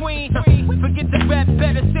in between. Forget the rap,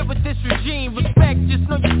 better sit with this regime. Respect, just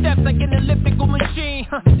know your steps like an elliptical machine.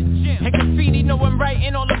 And graffiti, know I'm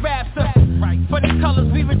writing all the raps. Funny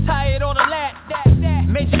colors, we retired all the lat.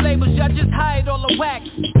 Major labels, y'all just hired all the whack.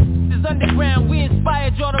 This underground, we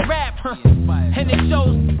inspired y'all to rap. And it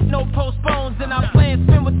shows, no postpones. And our plans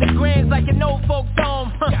spin with the grands like an old folk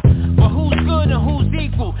dome. But who's good and who's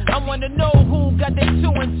equal? I wanna know who got they 2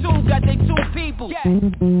 and 2, got they 2 people. That's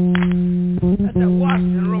that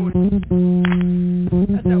Washington Road.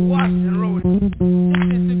 That's that Washington Road.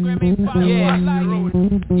 Yeah,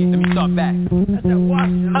 let me start back. That's that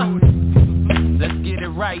Washington Road. Let's get it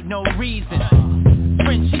right, no reason.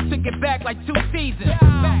 like 2 seasons.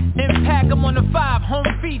 Impact, I'm on the 5, home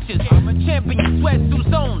features. I'm a champion,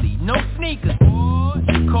 sweatsuits only, no sneakers.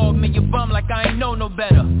 She called me a bum like I ain't know no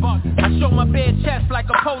better. I show my bare chest like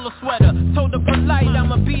a polo sweater. Told her polite,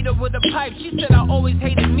 I'ma beat her with a pipe. She said I always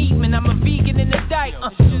hated meat, man, I'm a vegan in the diet.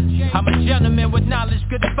 I'm a gentleman with knowledge,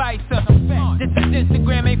 good advice. This is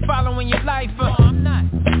Instagram, ain't following your life. I'm not.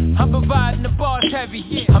 I'm providing the bars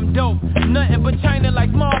heavy. I'm dope, nothing but China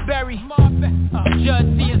like Marbury. Judge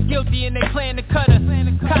see us guilty and they plan to cut us.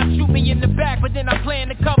 Cops shoot me in the back, but then I plan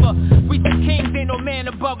to cover. We some kings, ain't no man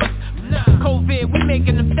above us. COVID, we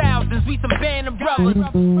making them thousands, we some band of brothers.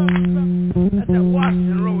 That's that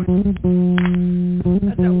Washington Road.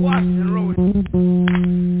 That's that Washington Road.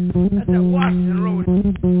 That's that Washington Road.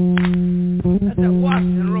 That's that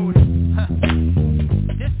Washington Road.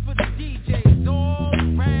 This for the DJs all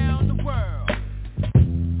around the world.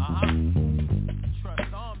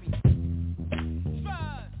 Trust Army.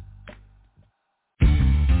 Trust.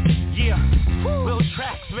 Yeah, real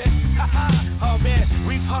tracks, man. Oh man,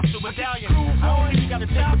 we've hustled medallion. I don't even gotta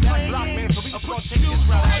take the back block, man, so we can start taking this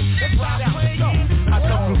route. Let's ride out, let's go. I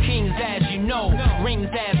come from Kings, as you know, rings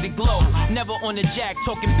as it glow. Never on the jack,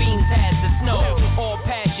 talking beans as the snow. All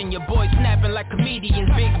passion, your boy snapping like comedians.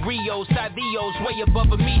 Big Rios, Sadios, way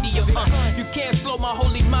above a medium. You can't slow my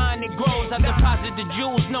holy mind, it grows. I deposit the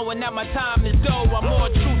jewels, knowing that my time is dough. I'm more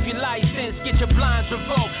truth, your license, get your blinds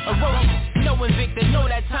revoked. No Invicta, know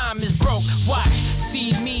that time is broke. Watch,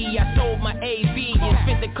 see me, I sold my AV and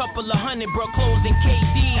spent a couple of $100, bro, clothes and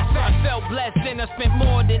KDs. I felt blessed and I spent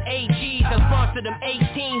more than 8 G's. I sponsored them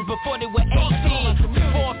 18s before they were 18. The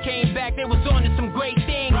 4 came back, they was on to some great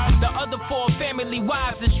things. The other 4 family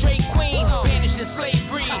wives and straight queens. Banished in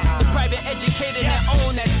slavery, the private educator that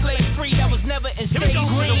owned that slave free. That was never in state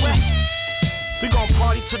green. We gon'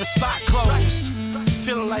 party till the spot close.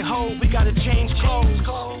 Feeling like ho, we gotta change clothes.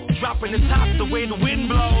 Dropping the top the way the wind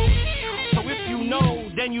blows. So if you know,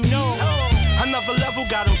 then you know. Another level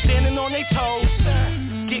got them standing on their toes.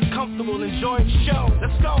 Get comfortable, enjoy the show.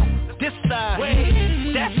 Let's go. This side,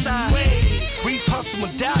 wait, that side, wait. Brief hustle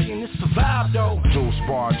medallion, it's survive though. Juice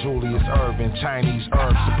bar, Julius Irvin, Chinese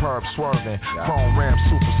herb, superb swerving. Chrome Ram,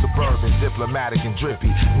 super suburban, diplomatic and drippy.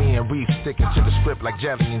 Me and Reef sticking to the script like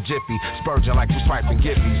Jelly and Jiffy. Spurging like we swiping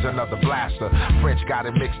Gippies, another blaster. French got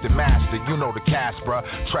it mixed and mastered, you know the cast, bruh.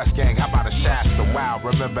 Trust gang, how about a Shasta? Wow,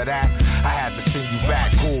 remember that? I had to send you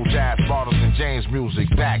back. Cool jazz, bottles and James music,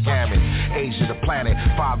 backgammon. Asia the planet,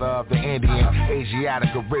 father of the Indian, Asiatic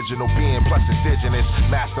original being, plus indigenous,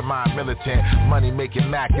 mastermind militant, money making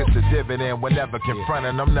Mac, it's a dividend. Whenever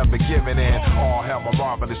confronting, I'm never giving in. All hell my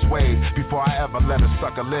marvelous ways. Before I ever let a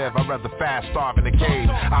sucker live, I'd rather fast starve in the cave.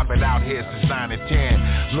 I've been out here since 9 and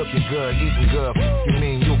 10, looking good, eating good. You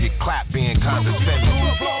mean you'll get clapped being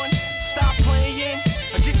condescending? Stop playing,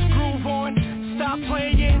 or get your groove on. Stop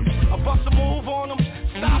playing, or bust a move on them.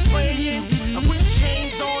 Stop playing, or put your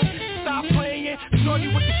chains on. Stop playing, shorty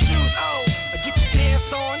with the shoes, oh, or get your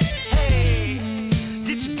dance on. Hey,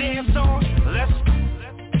 get your dance on. Let's go.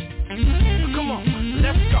 Come on,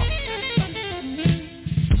 let's go.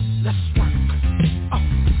 Let's work. Oh,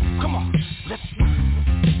 come on, let's work.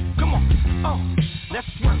 Come on, oh,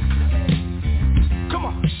 let's work. Come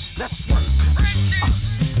on, let's work.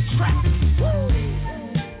 Trap.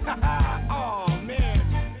 Oh man,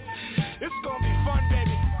 it's gonna be fun,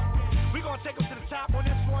 baby. We're gonna take them to the top on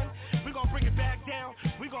this one. We're gonna bring it back down.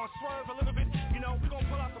 We're gonna swerve a little bit. You know, we're gonna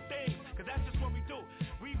pull out some things, cause that's just what we do.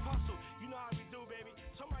 We hustle. You know how we do, baby.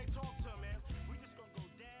 Somebody talk to him, man. We just gonna go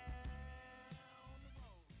down the road.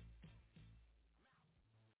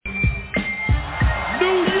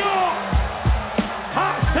 New York,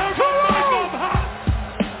 hot, turn my mic up hot.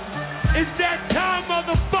 It's that time,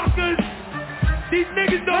 motherfuckers. These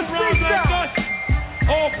niggas don't run like us.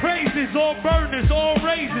 All praises, all burners, all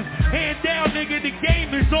raises. Hand down, nigga, the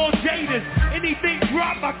game is all jaders. Anything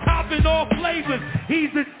drop, I cop in all flavors.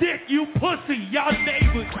 He's a dick, you pussy, y'all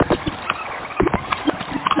neighbors.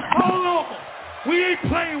 Hold on. We ain't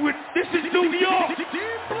playing with, this is New York.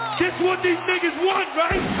 This what these niggas want,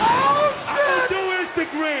 right? Oh, shit. I don't do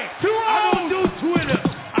Instagram. I don't do Twitter.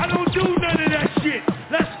 I don't do none of that shit.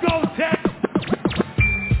 Let's go, Tech.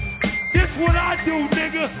 This what I do,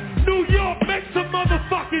 nigga. New York, make some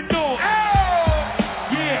motherfucking noise.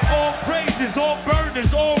 Yeah, all praises, all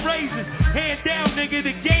burners, all raises. Hand down, nigga,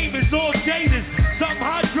 the game is all jaders. Something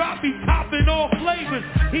hot drop, be topping all flavors.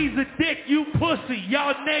 He's a dick, you pussy,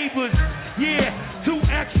 y'all neighbors. Yeah, 2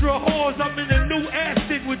 extra whores. I'm in a new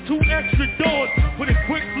Aston with 2 extra doors. With a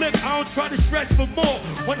quick flip, I don't try to stretch for more.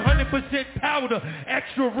 100% powder,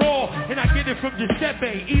 extra raw, and I get it from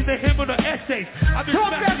Giuseppe, either him or the essays. I've been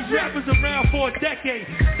smacking these rappers around for a decade,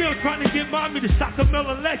 still trying to get mommy to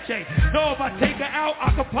Sacamela Leche. Know if I take her out,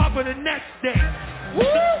 I can pop her the next day.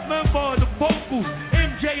 Member of the vocals,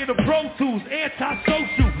 MJ of the Pro Tools,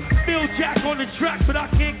 antisocial. Phil Jack on the track, but I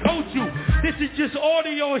can't coach you. This is just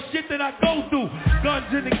audio and shit that I go through.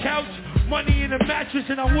 Guns in the couch, money in the mattress,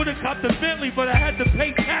 and I would've copped a Bentley, but I had to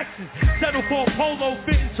pay taxes. Settle for a polo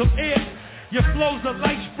fitting some air. Your flow's a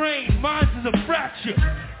light sprain, mine's is a fracture.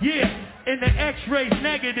 Yeah, and the x-ray's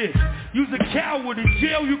negative. You's a coward, in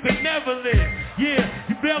jail you could never live. Yeah,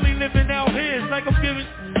 you barely living out here, it's like I'm giving...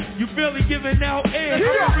 You barely giving out air.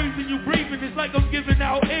 The reason you breathing is like I'm giving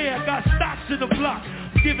out air. I got stocks in the block,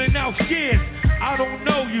 giving out shares. I don't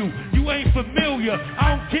know you, you ain't familiar.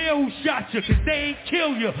 I don't care who shot you, cause they ain't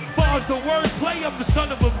kill you. Far as the wordplay, I'm the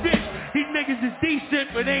son of a bitch. These niggas is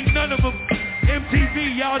decent, but ain't none of them.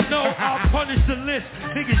 MTV, y'all know I'll punish the list.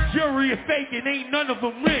 Niggas jury are faking, ain't none of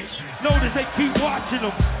them rich. Notice they keep watching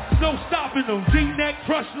them, no stopping them. V-neck,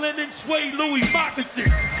 crushed linen, suede Louis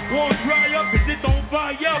moccasins. Won't dry up cause it don't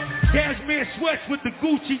buy up. Cashmere sweats with the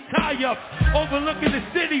Gucci tie-up. Overlooking the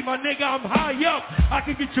city, my nigga, I'm high up. I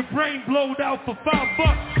can get your brain blowed out for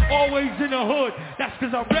 $5. Always in the hood, that's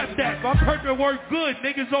cause I rep that. My purpose work good,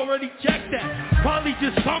 niggas already checked that. Probably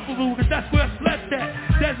just comfortable cause that's where I slept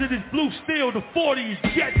at. Desert is blue steel, the 40 is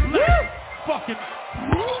jet black. Fucking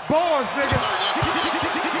bars, nigga.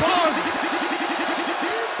 Bars.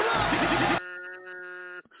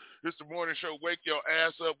 It's the morning show. Wake your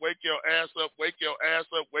ass up, wake your ass up, wake your ass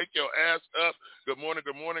up, wake your ass up. Good morning,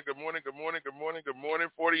 good morning, good morning, good morning, good morning, good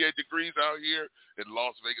morning. 48 degrees out here in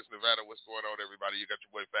Las Vegas, Nevada. What's going on, everybody? You got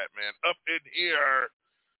your boy Fat Man up in here.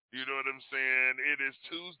 You know what I'm saying? It is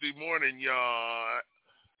Tuesday morning, y'all.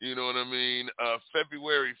 You know what I mean?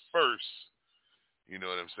 February 1st. You know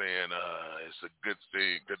what I'm saying? It's a good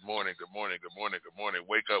thing. Good morning, good morning, good morning, good morning.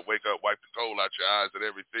 Wake up, wipe the coal out your eyes and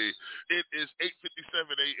everything. It is 8:57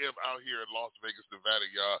 a.m. out here in Las Vegas, Nevada,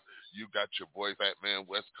 y'all. You got your boy Fat Man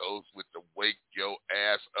West Coast with the Wake Your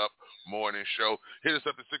Ass Up morning show. Hit us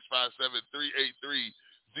up at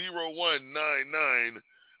 657-383-0199.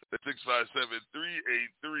 That's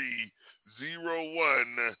 657-383-0199.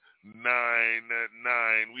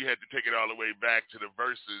 We had to take it all the way back to the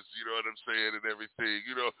verses, you know what I'm saying, and everything.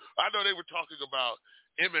 You know, I know they were talking about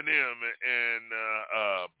Eminem and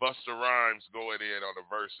Busta Rhymes going in on the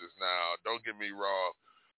verses. Now, don't get me wrong,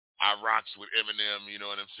 I rocks with Eminem, you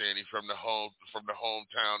know what I'm saying. He's from the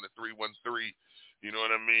hometown, the 313, you know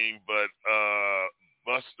what I mean. But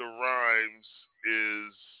Busta Rhymes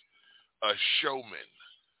is a showman.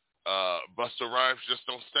 Busta Rhymes just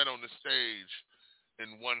don't stand on the stage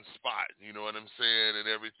in one spot, you know what I'm saying, and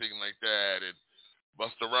everything like that. And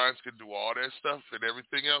Busta Rhymes can do all that stuff and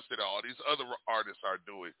everything else that all these other artists are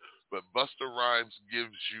doing. But Busta Rhymes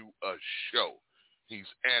gives you a show. He's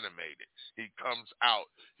animated. He comes out.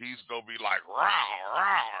 He's going to be like, rah,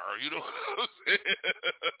 rah, you know what I'm saying?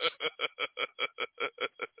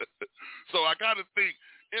 So I got to think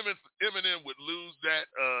Eminem would lose that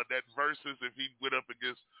versus if he went up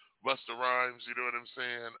against Busta Rhymes, you know what I'm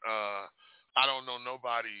saying? I don't know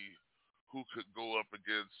nobody who could go up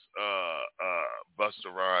against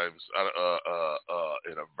Busta Rhymes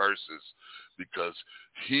in a versus, because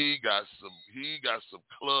he got some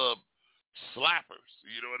club slappers,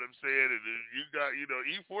 you know what I'm saying? And you got, you know,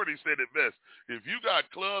 E40 said it best. If you got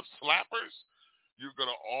club slappers, you're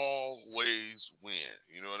gonna always win.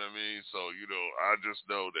 You know what I mean? So, you know, I just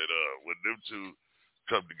know that when them two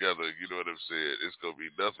come together, you know what I'm saying, it's gonna be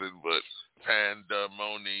nothing but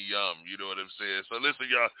pandemonium, you know what I'm saying. So listen,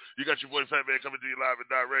 y'all, you got your boy Fat Man coming to you live and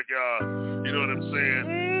direct, y'all. You know what I'm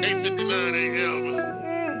saying? 8:59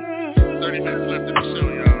 a.m. 30 minutes left in the show,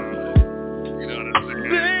 y'all. You know what I'm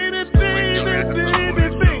saying?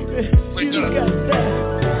 Baby, you got that.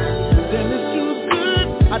 Then it's too good.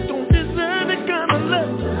 I don't deserve that kind of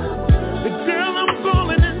love. The girl I'm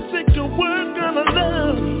calling in sick of work gonna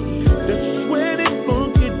love. The sweaty,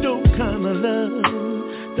 funky, dope kind of love.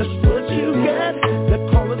 That's what you got. They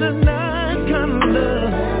call it a night kind of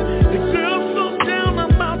love. The girl so down,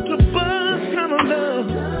 I'm about to buzz kind of love.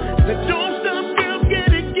 The don't stop, girl,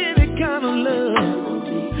 get it kind of love.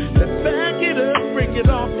 The back it up, break it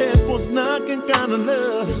off, headphones knocking kind of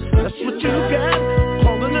love. That's what you got.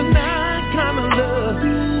 Call it a night kind of love.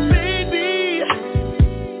 Baby,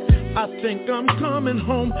 I think I'm coming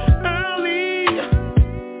home early.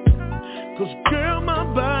 'Cause girl, my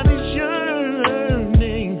body's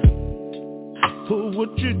yearning for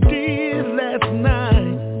what you did last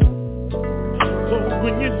night. For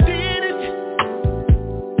when you did it,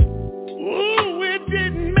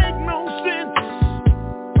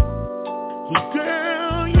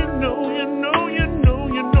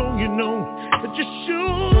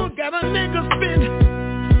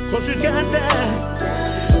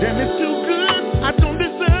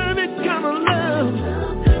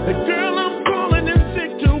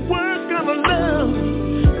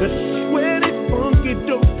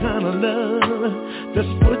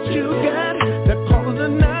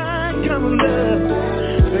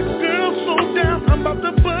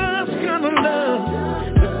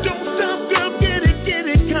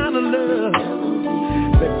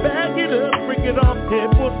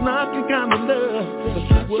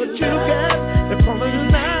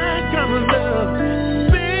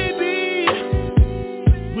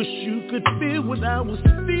 was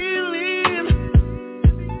feeling.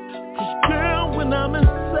 'Cause girl, when I'm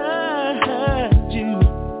inside you,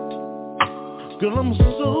 girl, I'm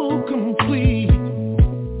so complete.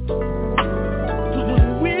 'Cause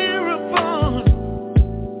when we're apart,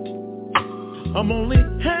 I'm only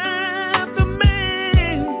half the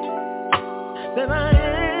man that I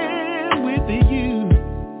am with you.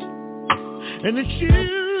 And it's you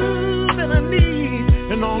that I need.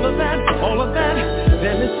 And all of that,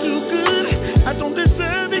 that is too good. I don't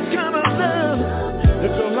deserve it kind of love. The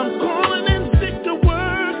girl I'm calling in sick to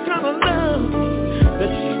work kind of love.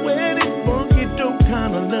 That sweaty, funky dope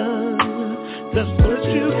kind of love. That's what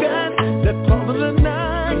you got, that part of the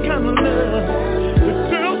night kind of love. The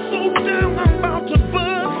girl so down, I'm about to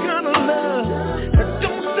buzz kind of love. That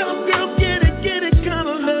don't stop, girl, get it kind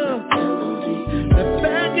of love. That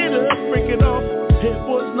back it up, break it off, head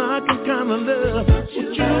boys knocking kind of love.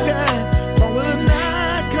 What you got, all of the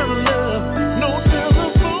night kind of love. No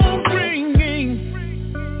telephone ringing,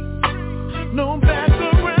 no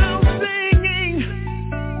background singing.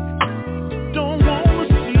 Don't wanna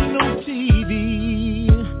see no TV,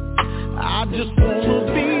 I just wanna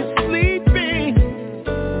be sleeping.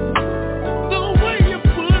 The way you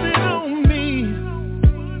put it on me,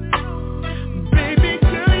 baby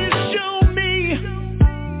girl, you show me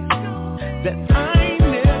that I ain't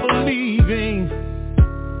never leaving.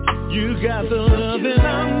 You got the love that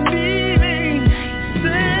I'm needing.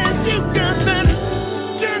 Said you got that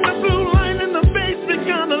turn the blue light in the basement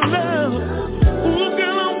kind of love. Ooh,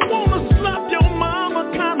 girl, I wanna slap your mama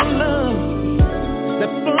kind of love.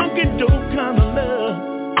 That funky dope kind of love.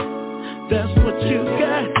 That's what you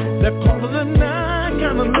got. That part of the night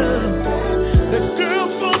kind of love. That girl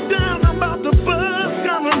so down, I'm about to buzz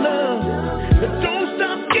kind of love. That don't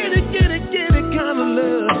stop, get it kind of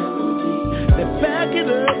love. That back it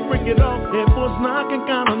up, break it off, that voice knocking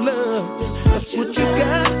kind of love. That's what you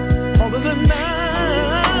got, all of the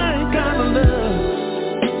night kind of love.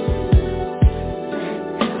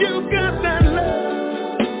 You got that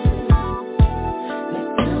love,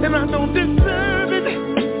 and I don't deserve it,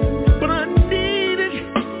 but I need it,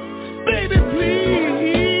 baby,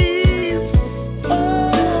 please. Oh.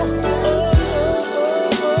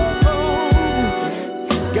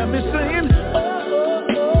 Got me saying,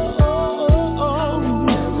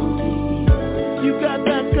 you got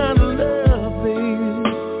that kind of love, baby.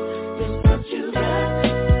 That's what you got.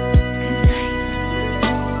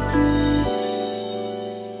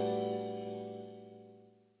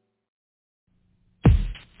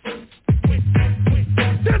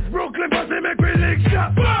 This Brooklyn pussy make we lick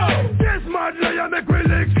shot. Whoa! This mad lion make we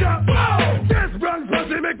lick shot. Whoa! This Bronx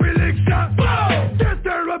pussy make we lick shot. Whoa! This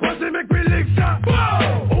terrible pussy make we lick shot.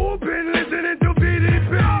 Whoa! Who been listening to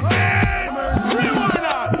BDP? Hey! Rewind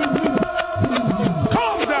that!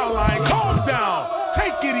 Calm down, Lion, calm down.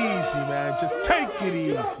 Take it easy, man. Just take it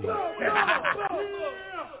easy.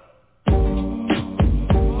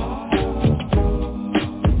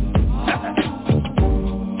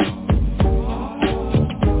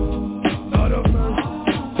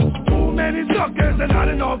 Too many suckers and not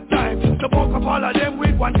enough time to fuck up all of them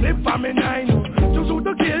with one clip from me 9. To shoot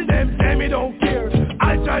to kill them, say me don't care.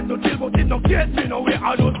 I tried to chill but it don't get me nowhere.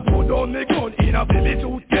 I just put down me gun in a baby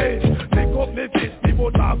suitcase. Pick up me fist, me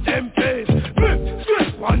both have them face. Flip,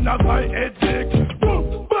 strip, one of my head sick.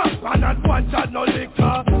 Boom, back, and that one shot no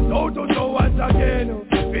liquor. No to know once again.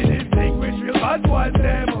 We distinguish real bad boys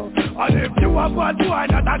them. And if you a bad boy,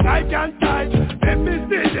 not a guy can tie. Let me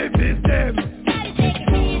see if it's them.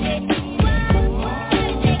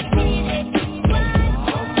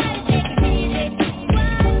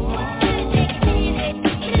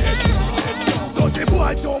 Dirty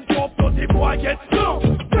boy jump up, dirty boy get slow.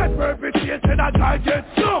 That perpetrator that guy get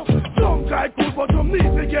slow. Some guy cool but some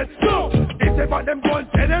need to get slow. If they got them guns,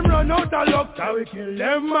 tell them run out of luck. So we kill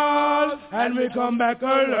them all, and we come back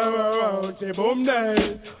alone. Say boom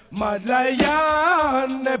day, mad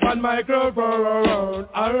lion, they on microphone.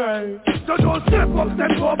 Alright, so don't step up.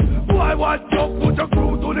 Boy, what's up? Put your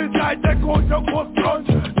crew to the side, take out your coat front.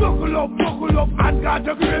 Buckle up, and got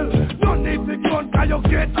the grill. No need the gun, cause you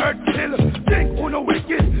get hurt still. Think who no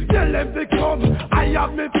wicked, tell them to come. I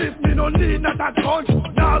have me fist, me no need not a gun.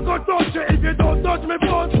 Now go touch you if you don't touch me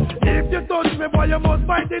first. If you touch me, boy, you must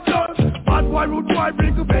fight it done. Bad boy, rude boy,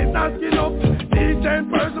 bring your face and skin up. DJ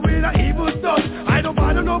person with a evil stuff. I don't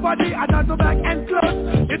bother nobody, I don't go back and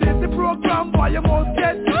close. It is the program, boy, you must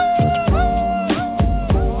get.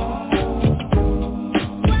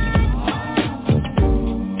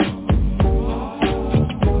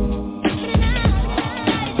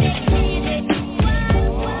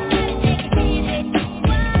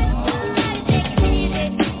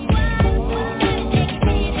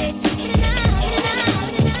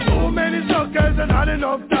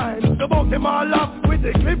 them all up with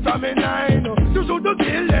the clip from me 9. To shoot to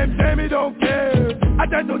kill them, say me don't care. I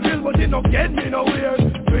try to chill but it don't get me nowhere.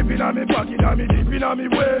 Creeping on me pocket and me dipping on me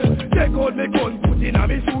waist. Take out me gun, put in on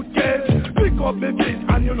me suitcase. Pick up me fist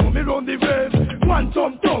and you know me run the race. One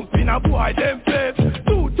thump in a boy them face.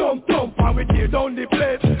 Two thump and we tear down the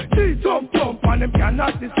place. Three thump and them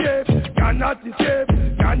cannot escape. Cannot escape.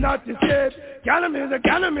 Cannot escape.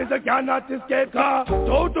 Car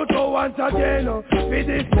toe to toe once again. We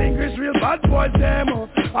distinguish real bad boys them.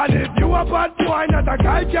 And if you a bad boy, not a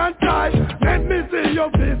guy can try. Let me see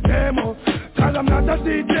your face demo. Cause I'm not a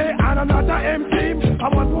DJ and I'm not a MC.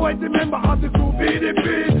 I'm a boy, the member of the crew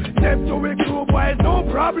BDP. Step to a crew, boy, no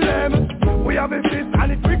problem. We have a fist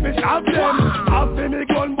and it quick me shout them. After me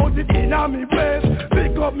gun, but it in on me place.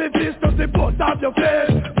 Pick up me fist to the butt of your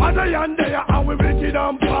face. Mother and there and we wicked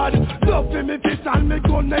and bad. Love me fist and me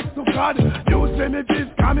gun next to God. You say me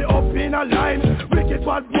fist, call me up in a line. Wicked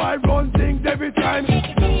bad boy run things every time.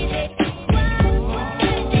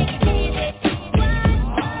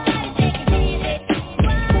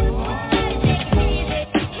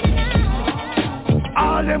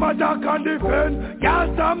 All them attack and defend.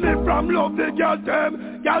 Can't stop me from love the girl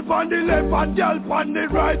them. Girl on the left and girl on the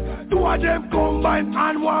right. Two of them combine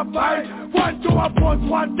and one fight. One to a post,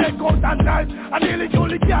 one take out a knife. I nearly kill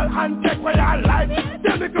the girl and take away her life.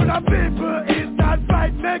 Tell me good of people is that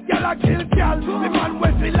right. Make girl a kill girl. The man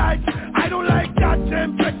what she like. I don't like that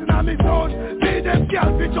them flexing on me zone. Leave them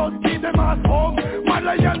girls, we just keep them at home.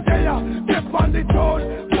 Mother and there, step on the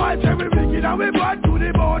throne. Why say we wicked and we bad to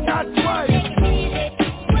the bone, that's why.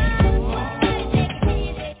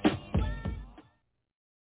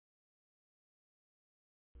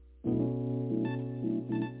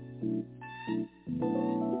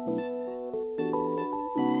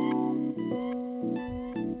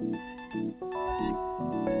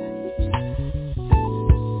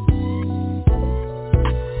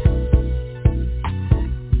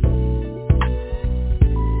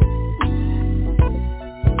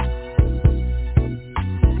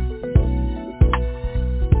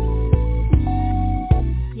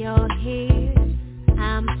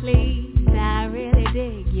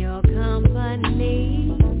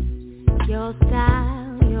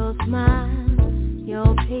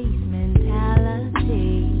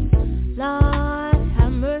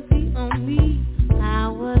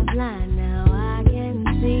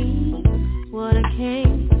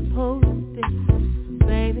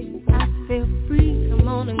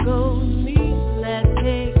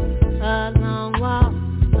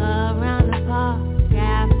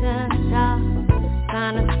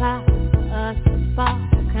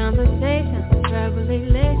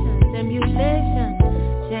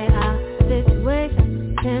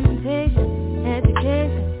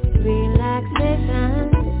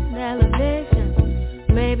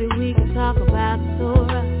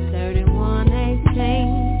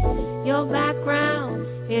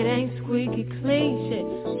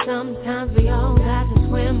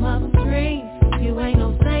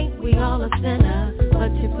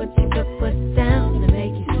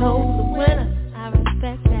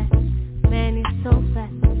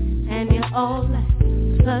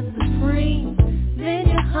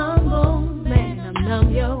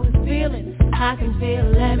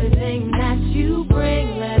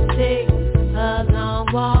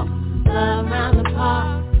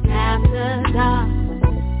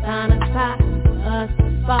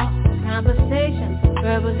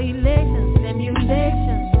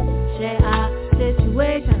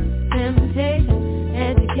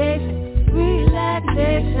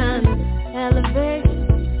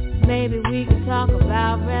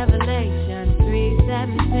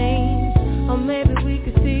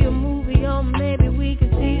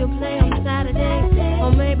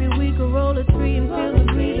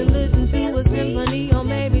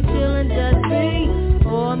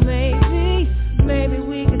 Maybe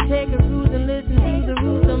we could take a cruise and listen to the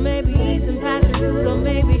roots, or maybe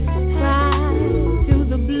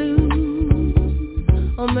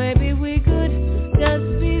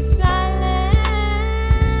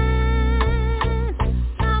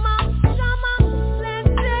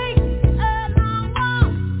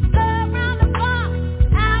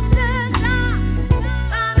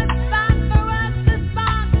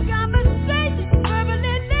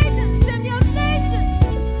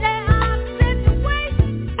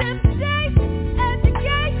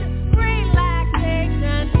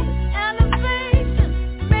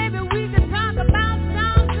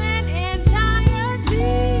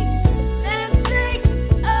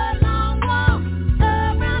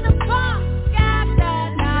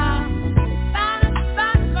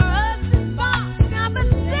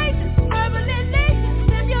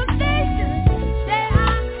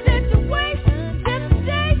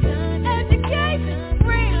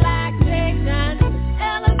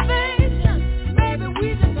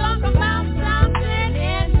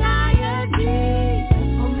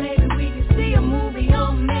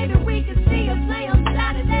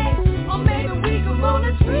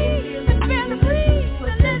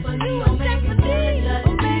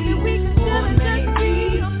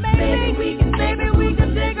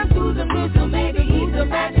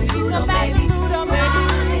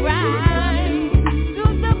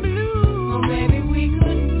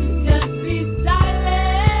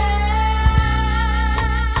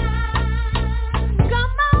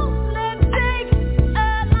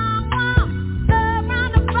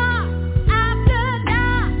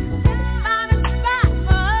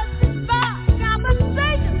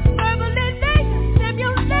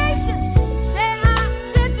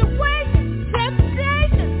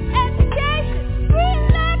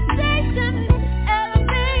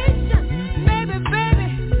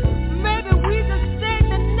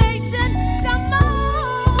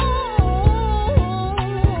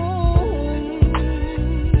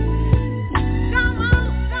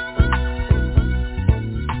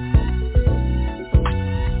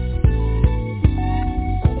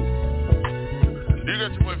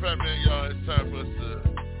it's time for us to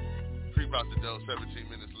creep out the door. 17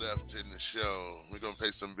 minutes left in the show. We're going to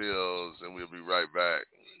pay some bills, and we'll be right back.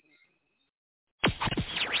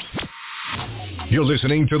 You're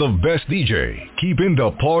listening to the best DJ, keeping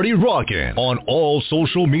the party rocking on all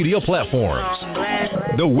social media platforms.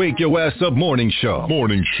 The Wake Your Ass Up Morning Show.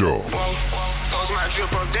 Morning Show. Post my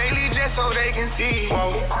drip up daily just so they can see.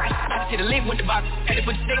 I see the link with the box, had to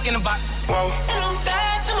put the stick in the box. And I'm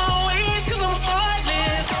back to my ways 'cause I'm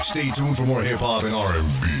heartless. Stay tuned for more hip-hop and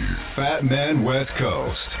R&B. Fat Man West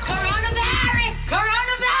Coast. Coronavirus,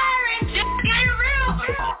 just get real.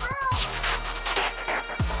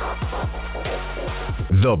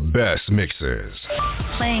 The best mixes.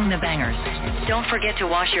 Playing the bangers. Don't forget to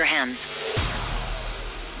wash your hands.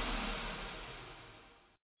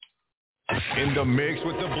 In the mix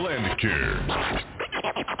with the Blend Kid.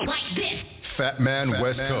 Like this. Fat Man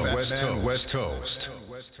West Coast.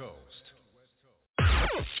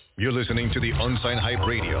 You're listening to the Unsigned Hype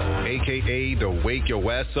Radio, a.k.a. the Wake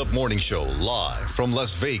Your Ass Up Morning Show, live from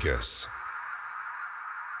Las Vegas.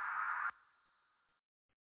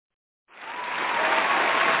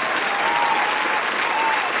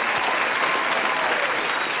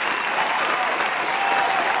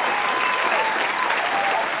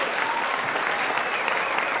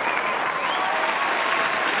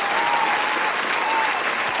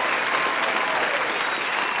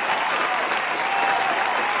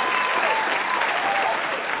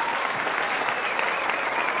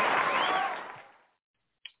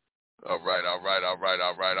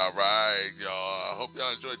 All right, y'all. I hope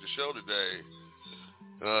y'all enjoyed the show today.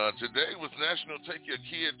 Today was National Take Your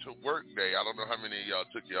Kid to Work Day. I don't know how many of y'all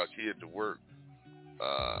took your kid to work.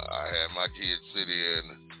 I had my kid sit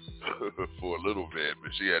in for a little bit,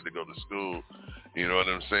 but she had to go to school. You know what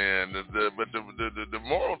I'm saying? But the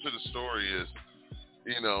moral to the story is,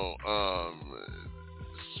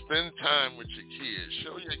 spend time with your kids.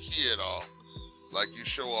 Show your kid off like you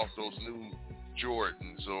show off those new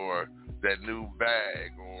Jordans or that new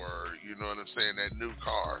bag, or you know what I'm saying, that new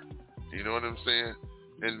car. You know what I'm saying?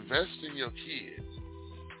 Invest in your kid.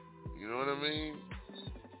 You know what I mean?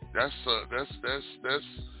 That's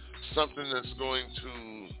something that's going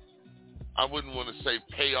to, I wouldn't want to say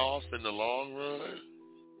pay off in the long run.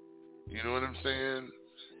 You know what I'm saying?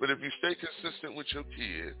 But if you stay consistent with your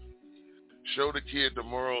kid, show the kid the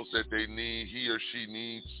morals that he or she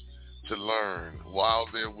needs to learn while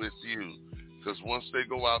they're with you. Because once they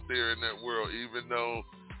go out there in that world, even though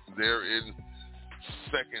they're in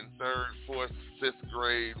 2nd, 3rd, 4th, 5th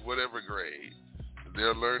grade, whatever grade,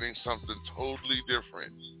 they're learning something totally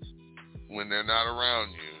different when they're not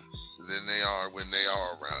around you than they are when they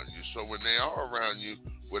are around you. So when they are around you,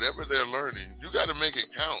 whatever they're learning, you got to make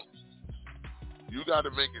it count. You got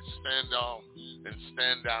to make it stand out and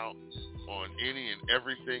stand out on any and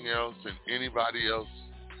everything else and anybody else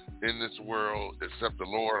in this world except the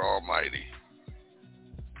Lord Almighty.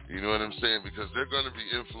 You know what I'm saying? Because they're going to be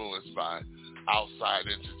influenced by outside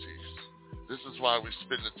entities. This is why we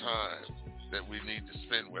spend the time that we need to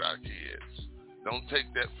spend with our kids. Don't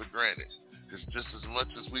take that for granted. Because just as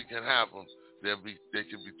much as we can have them, they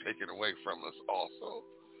can be taken away from us also.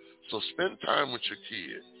 So spend time with your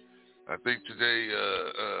kid. I think today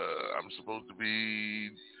I'm supposed to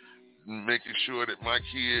be making sure that my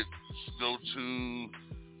kids go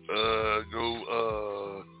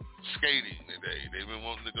skating today. They've been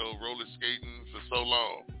wanting to go roller skating for so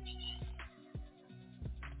long.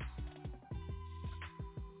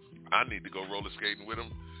 I need to go roller skating with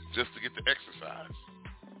them just to get the exercise.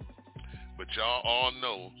 But y'all all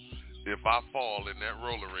know if I fall in that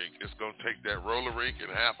roller rink, it's going to take that roller rink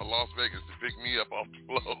and half of Las Vegas to pick me up off the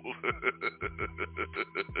floor.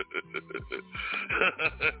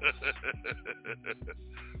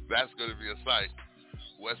 That's going to be a sight.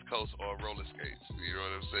 West Coast or roller skates, you know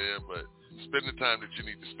what I'm saying? But spend the time that you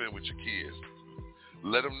need to spend with your kids.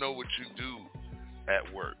 Let them know what you do at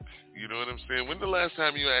work. You know what I'm saying? When the last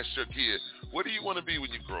time you asked your kid, what do you want to be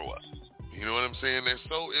when you grow up? You know what I'm saying? They're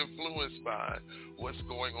so influenced by what's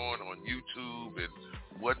going on YouTube and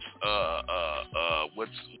what's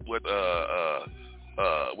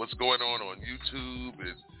going on YouTube,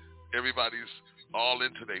 and everybody's all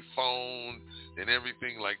into their phone and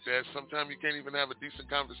everything like that. Sometimes you can't even have a decent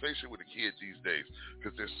conversation with a kid these days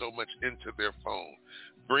because they're so much into their phone.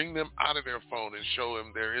 Bring them out of their phone and show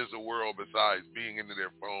them there is a world besides being into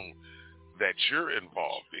their phone that you're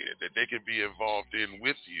involved in, that they can be involved in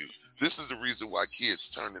with you. This is the reason why kids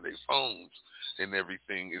turn to their phones and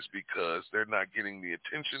everything, is because they're not getting the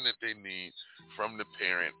attention that they need from the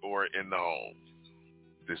parent or in the home.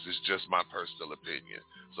 This is just my personal opinion.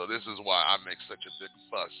 So this is why I make such a big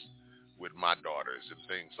fuss with my daughters and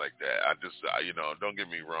things like that. I just, don't get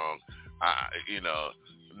me wrong.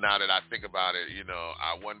 Now that I think about it,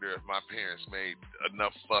 I wonder if my parents made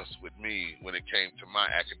enough fuss with me when it came to my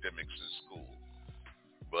academics in school.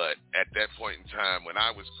 But at that point in time, when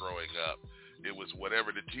I was growing up, it was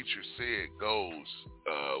whatever the teacher said goes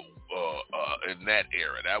in that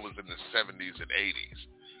era. That was in the 70s and 80s.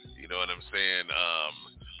 You know what I'm saying?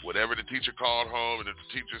 Whatever the teacher called home and if the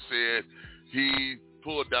teacher said he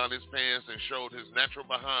pulled down his pants and showed his natural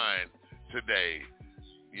behind today,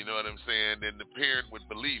 you know what I'm saying, then the parent would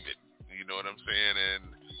believe it. You know what I'm saying?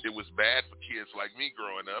 And it was bad for kids like me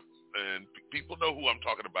growing up. And people know who I'm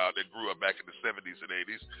talking about that grew up back in the 70s and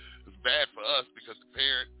 80s. It was bad for us because the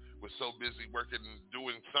parent was so busy working,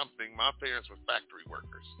 doing something. My parents were factory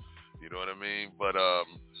workers. You know what I mean? But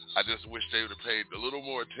I just wish they would have paid a little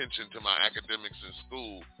more attention to my academics in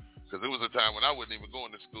school, because there was a time when I wasn't even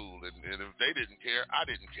going to school. And if they didn't care, I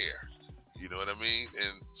didn't care. You know what I mean?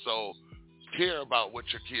 And so care about what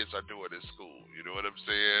your kids are doing at school. You know what I'm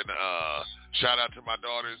saying? Shout out to my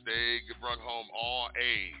daughters. They brought home all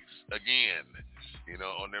A's again,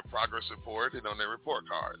 on their progress report and on their report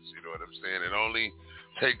cards. You know what I'm saying? It only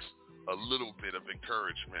takes a little bit of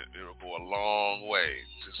encouragement. It'll go a long way.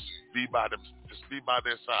 Just be by them. Just be by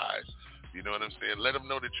their side. You know what I'm saying? Let them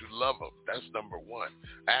know that you love them. That's number one.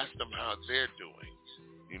 Ask them how they're doing.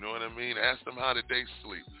 You know what I mean? Ask them how did they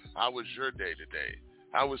sleep? How was your day today?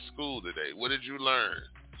 How was school today? What did you learn?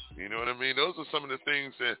 You know what I mean? Those are some of the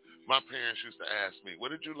things that my parents used to ask me.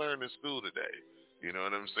 What did you learn in school today? You know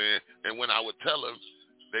what I'm saying? And when I would tell them,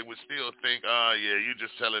 they would still think, oh, yeah, you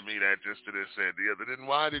just telling me that just to this and the other. Then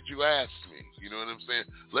why did you ask me? You know what I'm saying?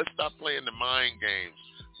 Let's stop playing the mind games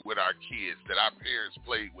with our kids that our parents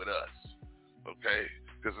played with us, okay?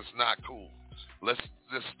 Because it's not cool. Let's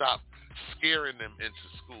just stop scaring them into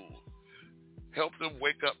school. Help them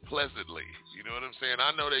wake up pleasantly. You know what I'm saying?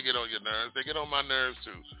 I know they get on your nerves. They get on my nerves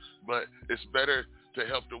too. But it's better to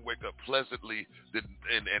help them wake up pleasantly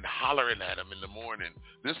and hollering at them in the morning.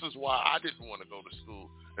 This is why I didn't want to go to school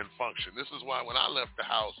and function. This is why when I left the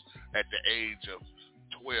house at the age of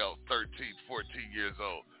 12, 13, 14 years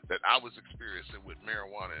old, that I was experiencing with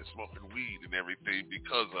marijuana and smoking weed and everything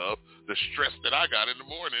because of the stress that I got in the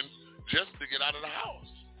morning just to get out of the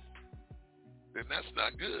house. And that's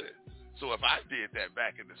not good. So if I did that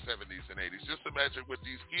back in the 70s and 80s, just imagine what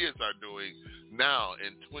these kids are doing now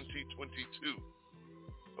in 2022,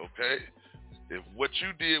 okay? If what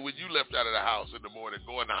you did when you left out of the house in the morning,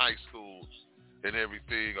 going to high school and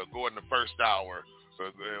everything, or going the first hour,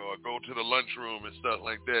 or go to the lunchroom and stuff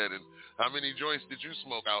like that, and how many joints did you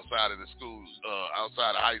smoke outside of the school,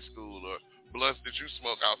 outside of high school, or blunts did you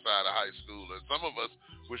smoke outside of high school? And some of us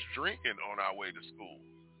was drinking on our way to school.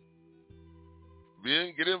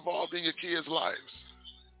 Get involved in your kids' lives.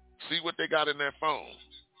 See what they got in their phone.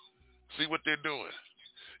 See what they're doing.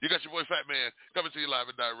 You got your boy Fat Man coming to you live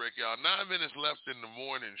and direct, y'all. 9 minutes left in the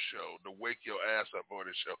morning show, the Wake Your Ass Up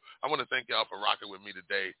morning show. I want to thank y'all for rocking with me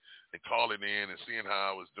today and calling in and seeing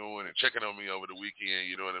how I was doing and checking on me over the weekend.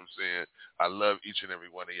 You know what I'm saying? I love each and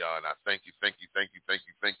every one of y'all, and I thank you from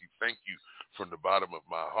the bottom of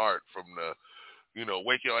my heart, from the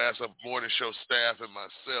Wake Your Ass Up morning show staff and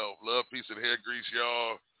myself. Love, peace, and hair grease,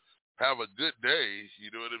 y'all. Have a good day. You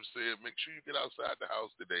know what I'm saying? Make sure you get outside the house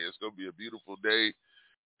today. It's going to be a beautiful day.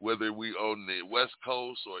 Whether we on the West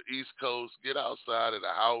Coast or East Coast, get outside of the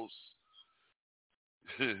house.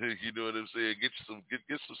 You know what I'm saying? Get some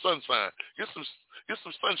sunshine. Get some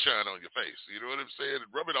sunshine on your face. You know what I'm saying? And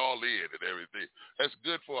rub it all in and everything. That's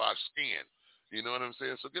good for our skin. You know what I'm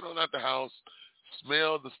saying? So get on out the house.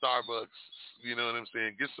 Smell the Starbucks. You know what I'm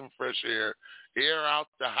saying? Get some fresh air. Air out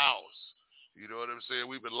the house. You know what I'm saying?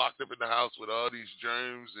 We've been locked up in the house with all these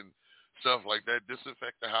germs and stuff like that.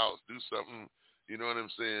 Disinfect the house. Do something. You know what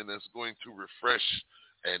I'm saying? That's going to refresh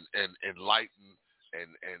and enlighten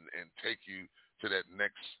and take you to that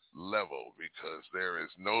next level, because there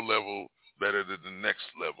is no level better than the next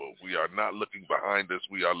level. We are not looking behind us.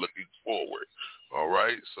 We are looking forward. All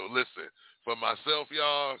right? So listen, for myself,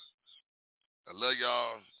 y'all, I love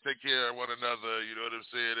y'all. Take care of one another. You know what I'm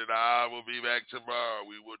saying? And I will be back tomorrow.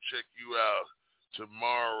 We will check you out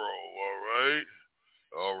tomorrow. All right?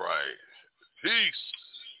 All right. Peace.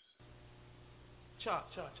 Cha.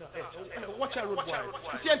 Hey, watch out, road boy.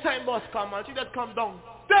 It's your time, boss. Come, man. She just come down.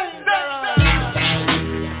 Dangerous.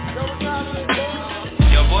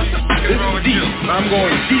 Yo, what the fuck is wrong with you? I'm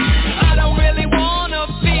going deep. I don't really wanna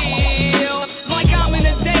feel like I'm in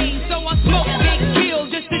a daze, so I smoke big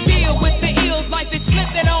pills just to deal with the ills. Life is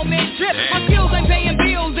slipping on me, drip. My skills ain't paying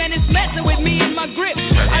bills, and it's messing with me in my grip.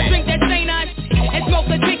 I drink that St. I and smoke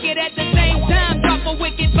a ticket at the same time. Drop a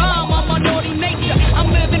wicked bomb on my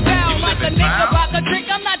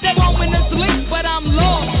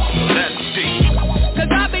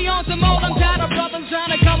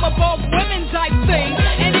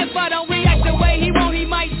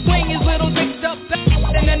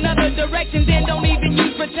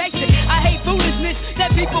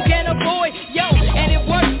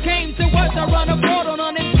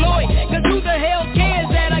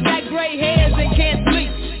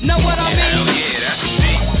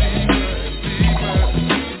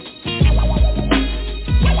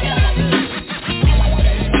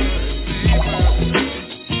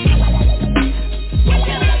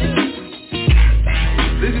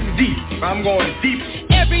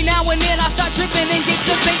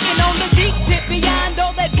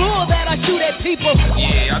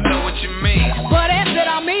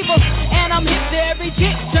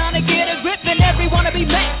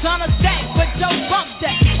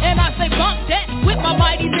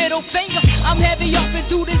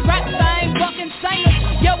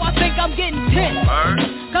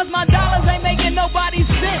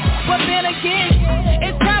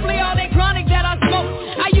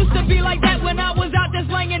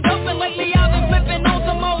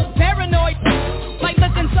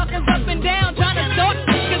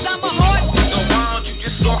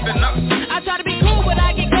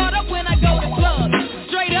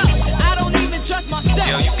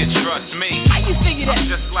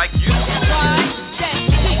like you.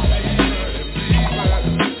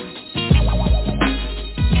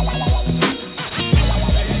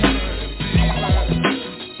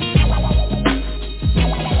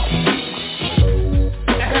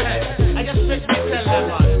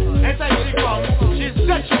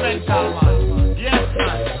 Sentimental, man. Yes,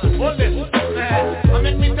 man. Hold this, man. I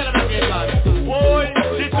make me tell him again, man. Boy,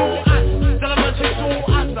 she too hot. Tell her, man, she too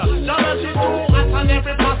hot. Tell her, she too hot, and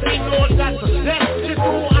everybody knows that. Yes, she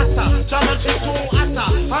too hot. Tell her, she too hot. And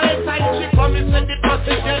anytime she come, it's in the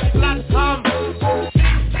pussy just platform.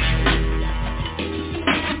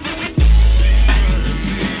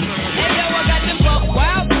 Hey, yo, I got them buck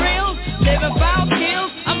wild thrills, living foul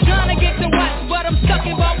kills. I'm trying to get to watch, but I'm stuck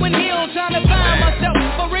in Baldwin Hills, trying to find myself.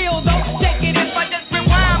 For real though, check it if I just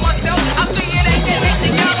rewind myself. I see it ain't that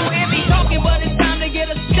hectic, y'all don't hear me talking, but it's time to get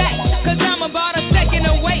a stack. Cause I'm about a second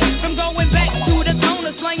away from going back to the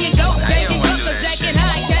corner, slinging dope, taking guns, jacking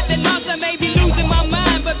high. Captain Monster may be losing my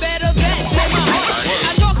mind, but better that than my heart.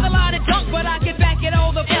 I talk a lot of junk, but I can back it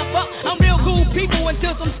all the F up. I'm real cool people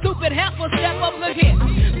until some stupid heifer step up. Look here,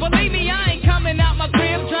 believe me, I ain't coming out my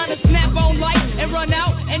crib trying to snap on lights and run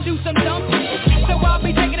out and do some dumb shit. So I'll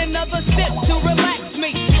be taking another step to relax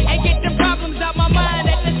me and get the problems out my mind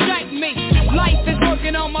that distract me. Life is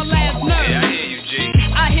working on my last nerve. Yeah, I hear you, G.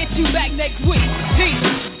 I hit you back next week.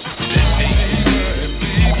 Peace.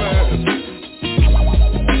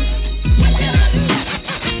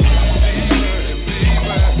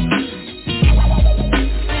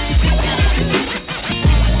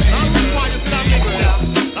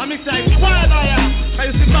 I'm excited. Why am I here? Can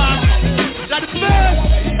you see, man? That's the first.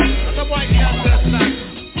 That's the boy can't just like.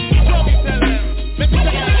 Show me, tell them. Make me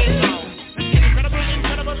tell you now. Incredible,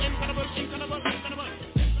 incredible, incredible, incredible, incredible.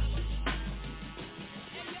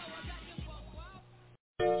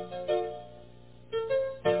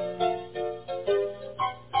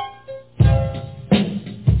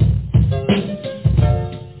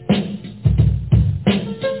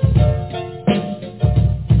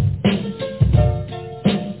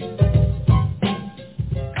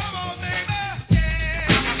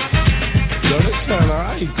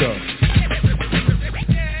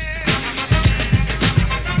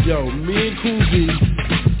 Yo, me and Cool B,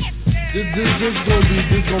 this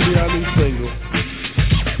gonna be our new single.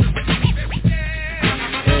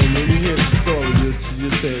 And when you hear the story,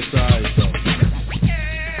 you'll say it's alright though.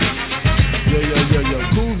 Yo,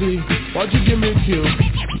 Cool B, why don't you give me a cue?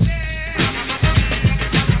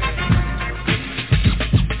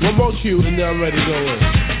 One more cue and then I'm ready to go in.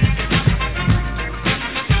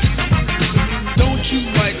 Don't you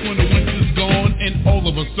like when the winter's gone and all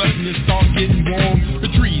of a sudden it starts getting warm? The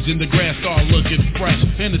trees and the grass start looking fresh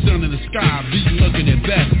and the sun in the sky be looking at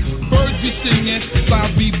best. Birds be singing,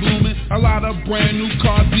 clouds be booming, a lot of brand new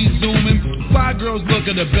cars be zooming. Fly girls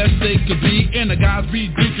looking the best they could be, and the guys be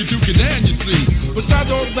dookie down, you see. Besides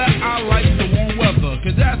all that, I like the warm weather,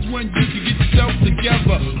 cause that's when you can get yourself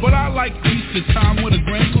together. But I like Easter time with a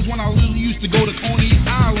grin, cause when I really used to go to Coney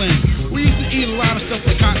Island, we used to eat a lot of stuff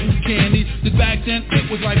like cotton candy. Cause back then it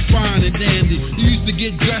was like fine and dandy. You used to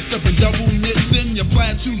get dressed up in double knits and your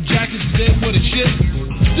plaid suit jackets there with a shit.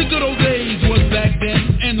 The good old days was back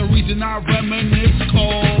then, and the reason I reminisce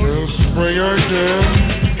called it's spring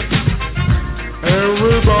again.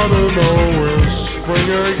 Everybody know it's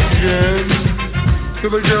spring again. To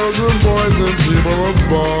the girls and boys and people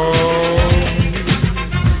above,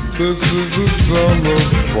 this is the summer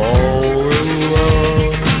fall in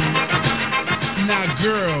love. Now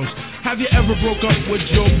girls, have you ever broke up with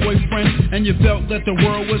your boyfriend and you felt that the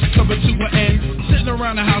world was coming to an end? Sitting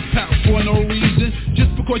around the house packed for no reason, just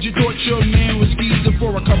because you thought your man was skeezing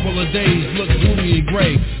for a couple of days, look gloomy and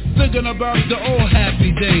gray, thinking about the old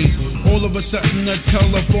happy days. All of a sudden the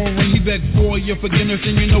telephone ring, he begged for your forgiveness,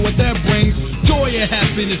 and you know what that brings? Joy and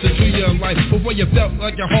happiness into your life, before you felt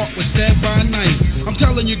like your heart was stabbed by a knife. I'm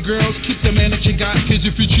telling you girls, keep the man that you got, cause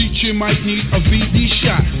if you cheat you might need a VD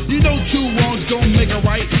shot. You know two wrongs don't make a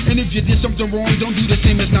right, and if you did something wrong, don't do the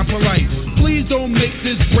same, it's not polite. Please don't make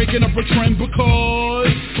this breaking up a trend, because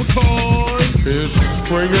it's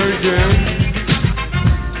spring again.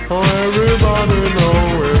 Oh, everybody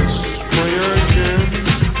know it's spring again.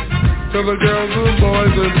 To the girls and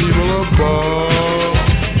boys and people above,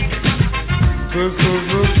 this is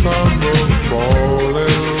the time of fall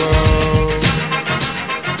in love.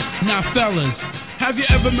 Now fellas, have you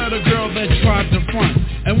ever met a girl that tried to front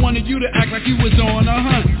and wanted you to act like you was on a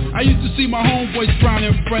hunt? I used to see my homeboys frown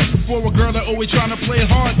and fret for a girl that always trying to play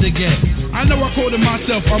hard to get. I know I quoted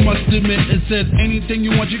myself, I must admit, and said anything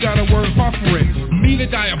you want, you gotta work hard for it. Me the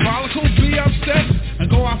diabolical, be upset and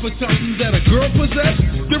go out for something that a girl possess?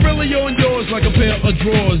 They're really on yours like a pair of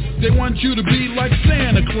drawers. They want you to be like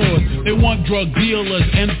Santa Claus. They want drug dealers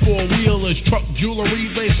and four-wheelers, truck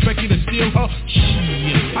jewelry, they expect you to steal her.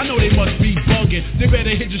 Shit, I know they must be bugging. They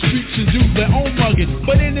better hit the streets and do their own mugging.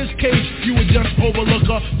 But in this case, you would just overlook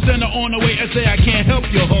her, send her on the way and say, I can't help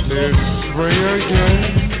you, hooker. It's spring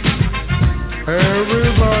again.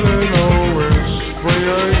 Everybody know it's spring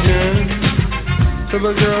again. To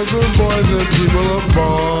the girls and boys and people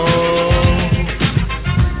above,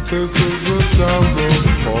 this is the time for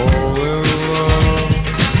falling.